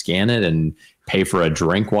could scan it and pay for a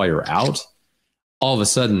drink while you're out, all of a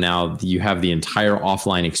sudden now you have the entire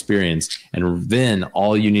offline experience, and then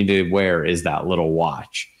all you need to wear is that little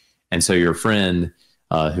watch. And so your friend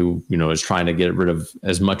who, you know, is trying to get rid of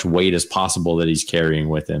as much weight as possible that he's carrying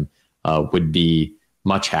with him would be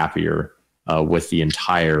much happier with the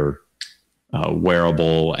entire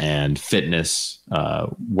wearable and fitness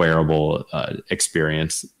wearable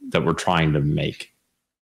experience that we're trying to make.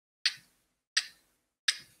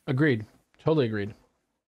 Agreed. Totally agreed.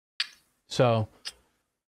 So,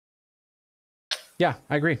 yeah,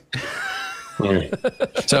 I agree.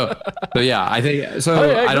 So yeah, I think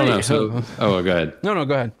so. I don't know. So, go ahead. No,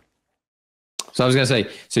 go ahead. So I was gonna say.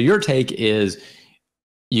 So your take is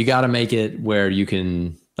you got to make it where you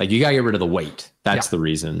can, like, you got to get rid of the weight. That's the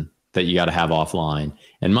reason that you got to have offline.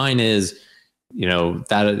 And mine is, you know,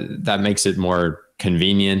 that makes it more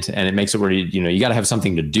convenient, and it makes it where you got to have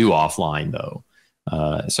something to do offline though.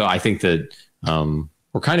 So I think that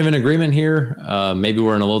we're kind of in agreement here. Maybe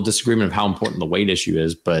we're in a little disagreement of how important the weight issue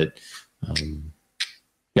is, but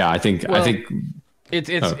I think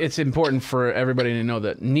it's important for everybody to know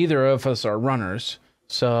that neither of us are runners,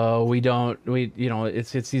 so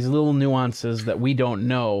it's these little nuances that we don't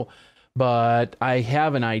know, but I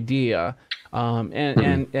have an idea.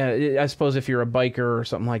 And I suppose if you're a biker or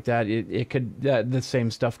something like that, it could the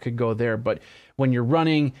same stuff could go there. But when you're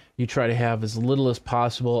running, you try to have as little as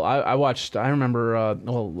possible. I remember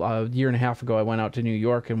a year and a half ago, I went out to New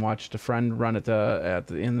York and watched a friend run in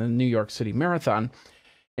the New York City Marathon,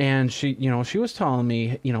 and she was telling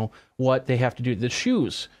me what they have to do. The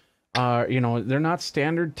shoes are they're not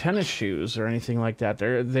standard tennis shoes or anything like that.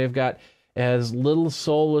 They've got as little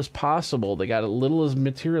sole as possible. They got as little as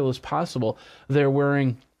material as possible. They're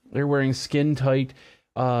wearing skin tight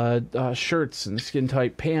shirts and skin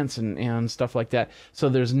tight pants and stuff like that. So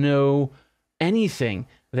there's no anything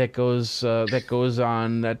that goes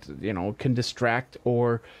on that can distract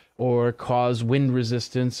or cause wind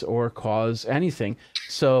resistance or cause anything.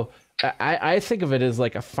 So I think of it as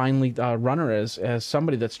like a finely runner as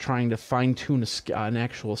somebody that's trying to fine tune an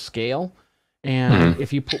actual scale. And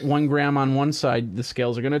if you put 1 gram on one side, the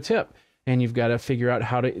scales are going to tip, and you've got to figure out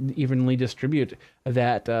how to evenly distribute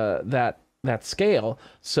that that scale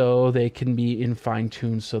so they can be in fine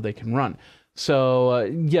tune so they can run. So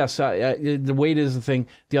yes, the weight is the thing.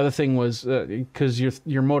 The other thing was because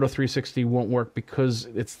your Moto 360 won't work because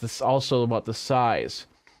it's this also about the size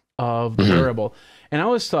of the wearable. And I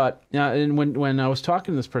always thought, and when I was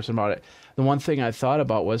talking to this person about it, the one thing I thought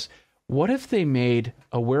about was, what if they made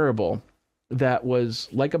a wearable that was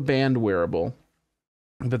like a band wearable,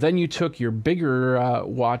 but then you took your bigger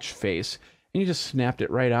watch face and you just snapped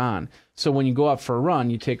it right on. So when you go out for a run,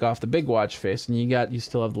 you take off the big watch face and you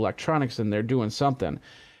still have the electronics in there doing something.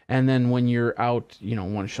 And then when you're out,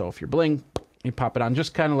 want to show off your bling, you pop it on,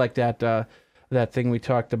 just kind of like that that thing we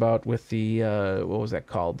talked about with the what was that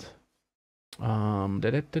called? The one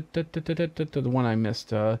I missed,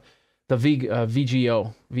 the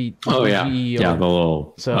VGO. Oh yeah, VGO. yeah, the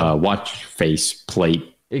little watch face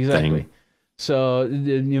plate. Exactly. Thing. So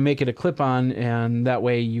you make it a clip-on, and that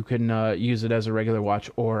way you can use it as a regular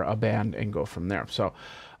watch or a band and go from there. So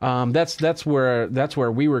that's where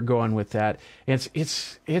we were going with that.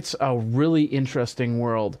 It's a really interesting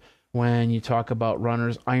world when you talk about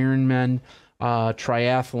runners, Ironmen,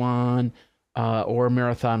 triathlon, or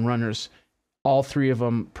marathon runners. All three of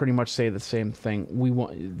them pretty much say the same thing.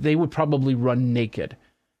 They would probably run naked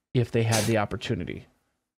if they had the opportunity.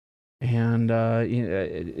 And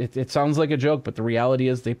it sounds like a joke, but the reality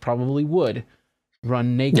is they probably would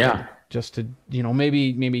run naked just to,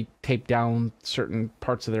 maybe tape down certain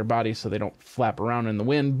parts of their body so they don't flap around in the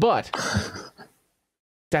wind. But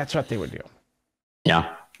that's what they would do.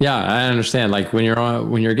 Yeah, I understand. Like when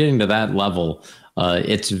you're getting to that level,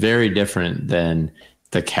 it's very different than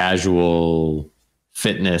the casual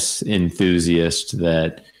fitness enthusiast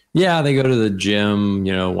that. Yeah, they go to the gym,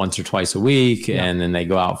 once or twice a week, and then they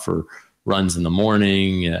go out for runs in the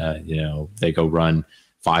morning. They go run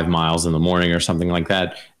 5 miles in the morning or something like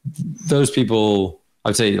that. Those people, I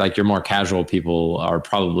would say, like your more casual people, are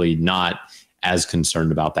probably not as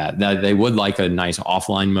concerned about that. They would like a nice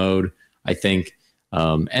offline mode, I think,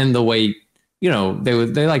 and the weight.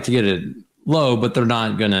 They like to get it low, but they're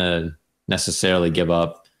not gonna necessarily give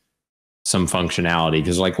up some functionality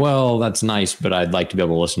because well, that's nice, but I'd like to be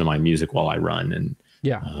able to listen to my music while I run. And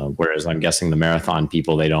whereas I'm guessing the marathon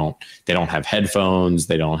people, they don't have headphones,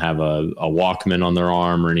 they don't have a Walkman on their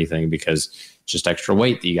arm or anything because it's just extra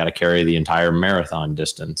weight that you got to carry the entire marathon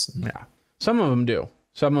distance. Yeah, some of them do.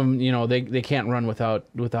 Some of them, they can't run without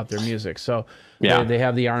their music. So they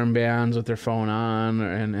have the armbands with their phone on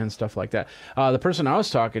and stuff like that. The person I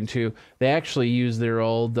was talking to, they actually use their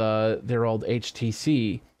old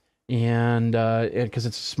HTC. And because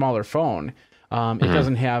it's a smaller phone, it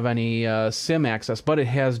doesn't have any SIM access, but it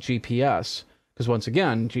has GPS. Because once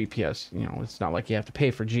again, GPS, it's not like you have to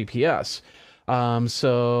pay for GPS.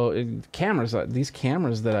 So these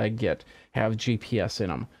cameras that I get have GPS in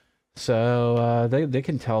them, so they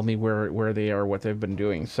can tell me where they are, what they've been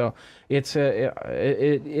doing. So it's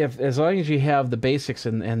if as long as you have the basics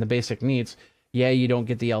and the basic needs, you don't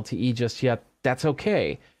get the LTE just yet. That's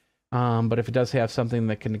okay. But if it does have something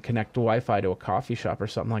that can connect to Wi-Fi to a coffee shop or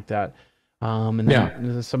something like that, and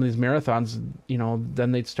then some of these marathons,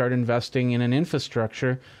 then they'd start investing in an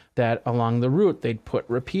infrastructure that along the route, they'd put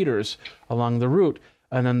repeaters along the route,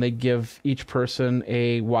 and then they'd give each person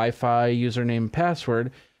a Wi-Fi username and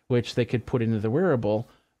password, which they could put into the wearable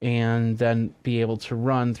and then be able to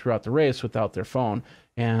run throughout the race without their phone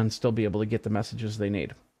and still be able to get the messages they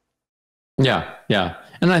need. Yeah.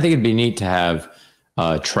 And I think it'd be neat to have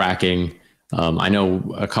tracking. I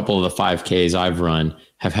know a couple of the 5Ks I've run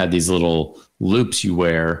have had these little loops you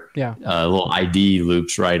wear, little ID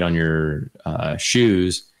loops right on your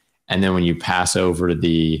shoes. And then when you pass over to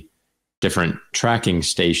the different tracking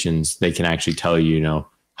stations, they can actually tell you,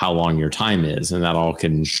 how long your time is. And that all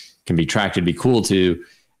can be tracked. It'd be cool to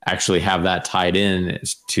actually have that tied in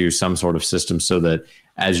to some sort of system so that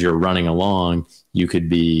as you're running along, you could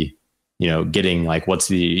be getting like what's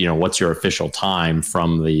your official time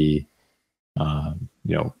from the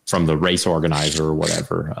from the race organizer or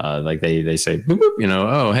whatever. Like they say, boop, boop,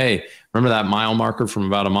 oh, hey, remember that mile marker from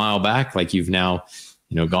about a mile back? Like you've now,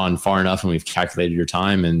 gone far enough and we've calculated your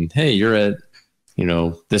time and hey, you're at,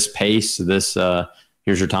 this pace,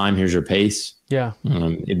 here's your time, here's your pace. Yeah.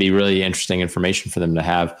 It'd be really interesting information for them to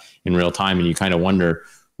have in real time. And you kind of wonder,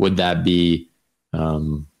 would that be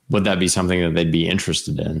something that they'd be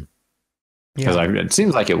interested in? Because it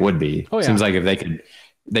seems like it would be. Oh, yeah. It seems like if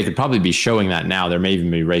they could probably be showing that now. There may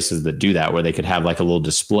even be races that do that where they could have like a little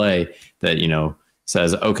display that,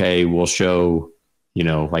 says, okay, we'll show,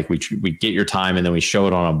 like we get your time and then we show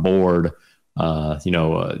it on a board, a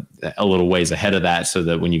little ways ahead of that so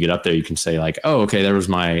that when you get up there, you can say like, oh, okay, there was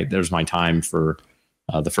my time for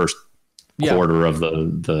the first quarter of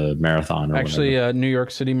the marathon. Or actually, whatever. New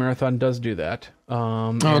York City Marathon does do that.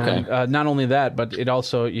 Okay. And, not only that, but it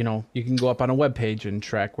also, you can go up on a web page and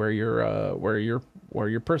track where your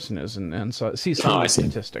person is, and so see some of the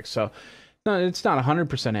statistics. So, no, it's not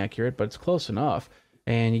 100% accurate, but it's close enough,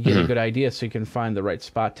 and you get a good idea, so you can find the right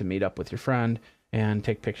spot to meet up with your friend and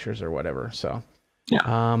take pictures or whatever. So, it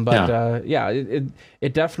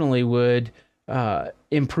definitely would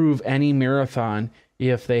improve any marathon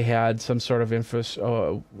if they had some sort of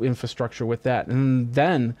infrastructure with that. And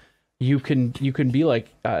then you can be like,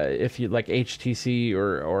 if you like HTC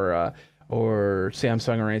or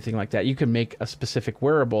Samsung or anything like that, you can make a specific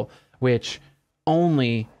wearable which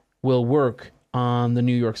only will work on the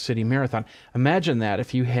New York City Marathon. Imagine that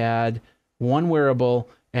if you had one wearable,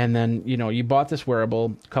 and then you bought this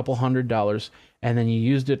wearable, a couple $100, and then you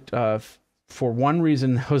used it for one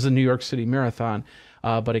reason, that was the New York City Marathon,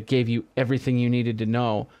 but it gave you everything you needed to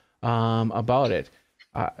know about it.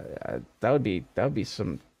 That'd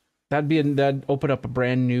open up a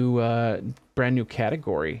brand new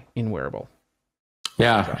category in wearable.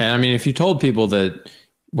 Yeah, and I mean, if you told people that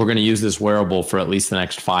we're going to use this wearable for at least the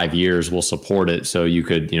next 5 years, we'll support it. So you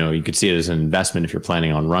could see it as an investment if you're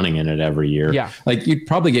planning on running in it every year. Yeah. Like you'd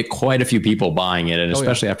probably get quite a few people buying it. And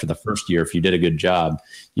especially after the first year, if you did a good job,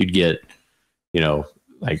 you'd get,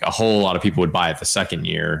 like a whole lot of people would buy it the second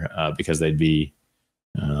year because they'd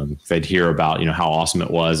hear about, how awesome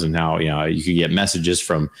it was, and how, you could get messages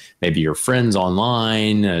from maybe your friends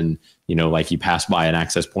online, and, like you pass by an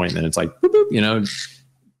access point and then it's like, boop, boop,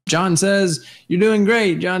 John says, you're doing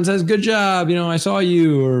great. John says, good job. I saw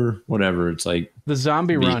you, or whatever. It's like the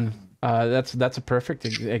zombie run. That's a perfect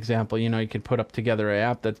example. You could put up together an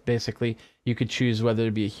app that's basically, you could choose whether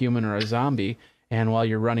to be a human or a zombie. And while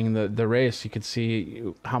you're running the race, you could see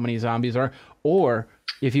how many zombies are. Or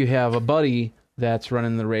if you have a buddy that's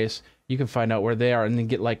running the race, you can find out where they are and then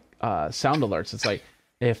get like sound alerts. It's like,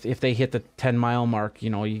 if they hit the 10-mile mark,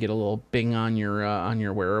 you get a little bing on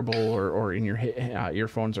your wearable or in your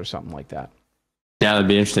earphones or something like that. Yeah, that'd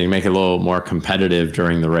be interesting. Make it a little more competitive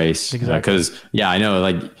during the race. Exactly. Because I know,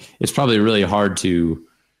 like, it's probably really hard to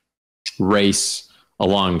race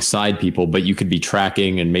alongside people, but you could be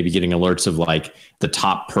tracking and maybe getting alerts of like the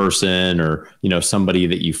top person, or somebody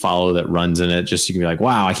that you follow that runs in it. Just, you can be like,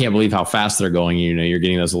 wow, I can't believe how fast they're going. You're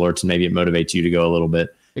getting those alerts, and maybe it motivates you to go a little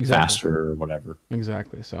bit faster or whatever.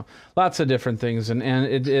 Exactly. So lots of different things. And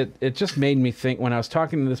it just made me think when I was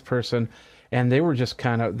talking to this person, and they were just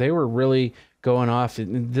they were really going off,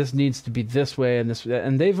 this needs to be this way and this,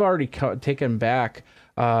 and they've already taken back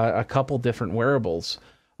a couple different wearables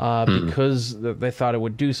because they thought it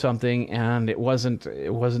would do something, and it wasn't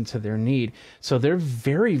to their need. So they're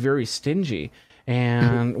very, very stingy.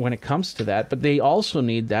 And when it comes to that, but they also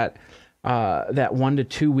need that 1 to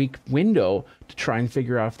 2 week window to try and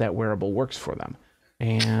figure out if that wearable works for them.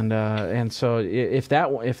 And so if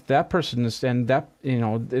that person is, and that,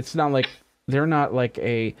 it's not like, they're not like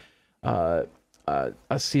a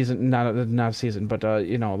season, not a season, but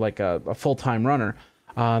like a full-time runner.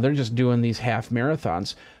 They're just doing these half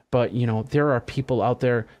marathons, but there are people out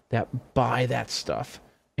there that buy that stuff,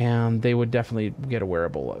 and they would definitely get a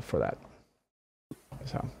wearable for that.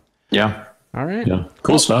 So yeah. All right. Yeah.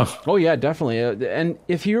 Cool stuff. Oh yeah, definitely. And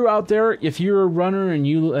if you're out there, if you're a runner and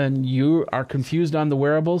you are confused on the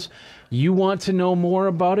wearables, you want to know more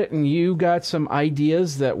about it, and you got some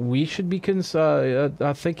ideas that we should be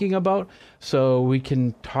thinking about, so we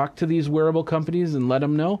can talk to these wearable companies and let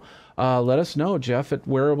them know. Let us know. Jeff at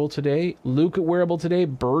Wearable Today, Luke at Wearable Today,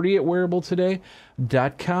 Birdie at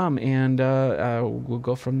wearabletoday.com, and we'll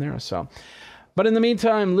go from there. So. But in the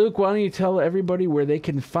meantime, Luke, why don't you tell everybody where they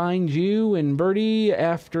can find you and Birdie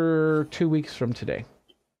after 2 weeks from today?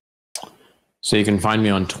 So you can find me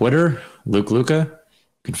on Twitter, Luke Luca.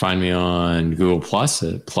 You can find me on Google Plus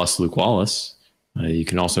at Plus Luke Wallace. You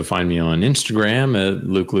can also find me on Instagram at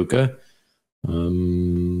Luke Luca. Or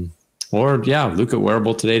Luke at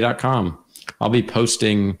wearabletoday.com. I'll be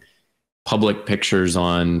posting public pictures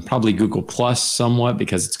on probably Google Plus somewhat,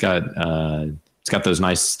 because it's got those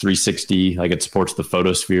nice 360, like it supports the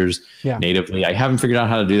photospheres natively. I haven't figured out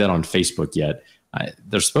how to do that on Facebook yet.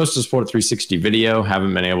 They're supposed to support 360 video.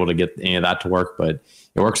 Haven't been able to get any of that to work, but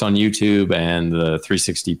it works on YouTube, and the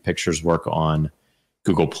 360 pictures work on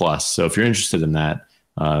Google Plus. So if you're interested in that,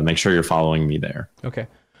 make sure you're following me there. Okay.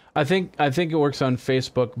 I think it works on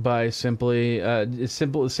Facebook by simply it's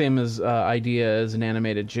simple, the same as idea as an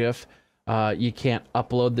animated GIF. You can't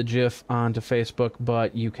upload the GIF onto Facebook,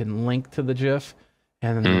 but you can link to the GIF,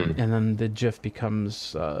 and then the GIF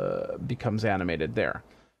becomes animated there.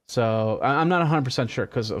 So I'm not 100% sure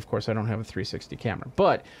because, of course, I don't have a 360 camera.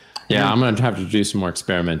 But yeah, I'm going to have to do some more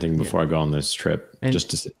experimenting before I go on this trip, just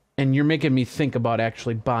to see. And you're making me think about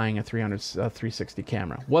actually buying a 360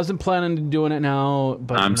 camera. Wasn't planning on doing it now,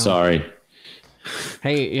 but I'm sorry.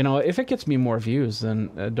 Hey, if it gets me more views,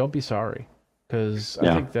 then don't be sorry, because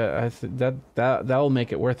I think that'll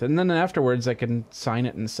make it worth it. And then afterwards, I can sign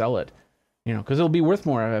it and sell it, because it'll be worth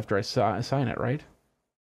more after I sign it, right?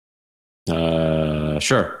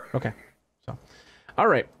 Sure. Okay. So, all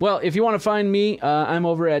right. Well, if you want to find me, I'm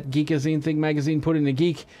over at Geekazine, Think Magazine, Put in a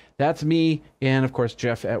Geek. That's me, and of course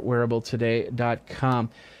Jeff at wearabletoday.com.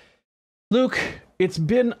 Luke, it's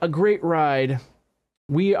been a great ride.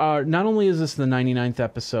 We are, not only is this the 99th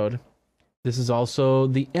episode, this is also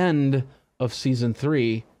the end of season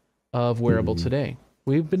 3 of Wearable Today.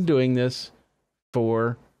 We've been doing this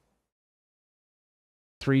for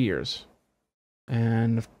 3 years,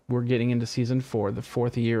 and we're getting into season 4, the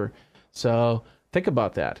 4th year. So think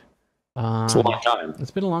about that. It's a long time.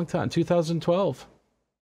 It's been a long time. 2012,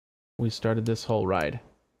 we started this whole ride.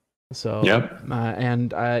 So, yep.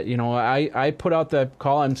 And I put out that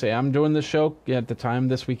call and say, I'm doing this show at the time,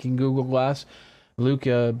 This Week in Google Glass. Luke,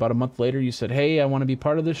 about a month later, you said, hey, I want to be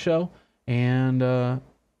part of this show. And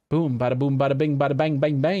boom, bada boom, bada bing, bada bang,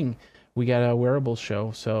 bang, bang. We got a Wearables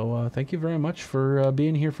show. So thank you very much for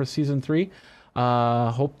being here for season 3.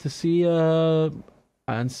 Hope to see you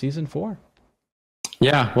on season 4.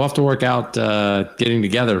 Yeah, we'll have to work out getting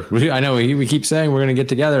together. I know we keep saying we're going to get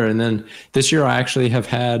together, and then this year I actually have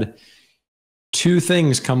had 2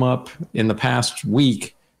 things come up in the past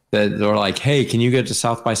week that they're like, hey, can you get to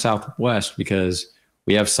South by Southwest because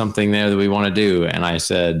we have something there that we want to do? And I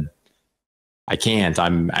said, I can't.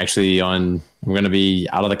 I'm going to be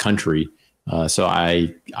out of the country, so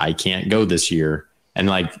I can't go this year. And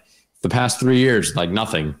like the past 3 years, like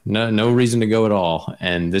nothing, no reason to go at all.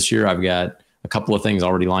 And this year I've got a couple of things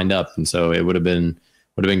already lined up, and so it would have been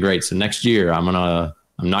great. So next year I'm not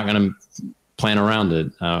gonna plan around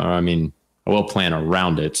it. I will plan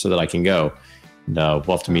around it so that I can go. And we'll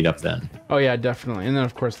have to meet up then. Oh yeah, definitely. And then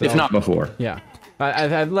of course, if not before. Yeah,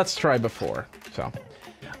 let's try before. So.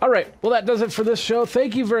 All right, well, that does it for this show.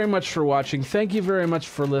 Thank you very much for watching. Thank you very much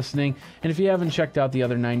for listening. And if you haven't checked out the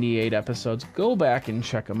other 98 episodes, go back and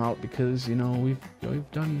check them out because, we've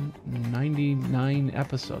done 99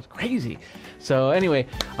 episodes. Crazy. So anyway,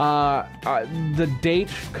 the date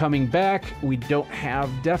coming back, we don't have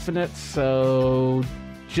definite, so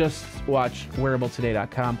just watch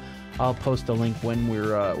wearabletoday.com. I'll post a link when we're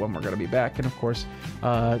going to be back, and of course,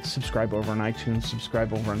 subscribe over on iTunes,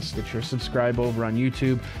 subscribe over on Stitcher, subscribe over on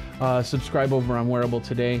YouTube, subscribe over on Wearable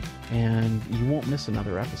Today, and you won't miss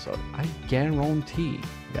another episode. I guarantee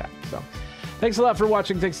that. So, thanks a lot for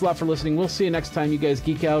watching. Thanks a lot for listening. We'll see you next time, you guys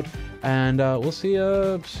geek out, and we'll see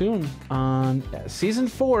you soon on season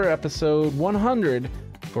 4, episode 100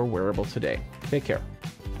 for Wearable Today. Take care.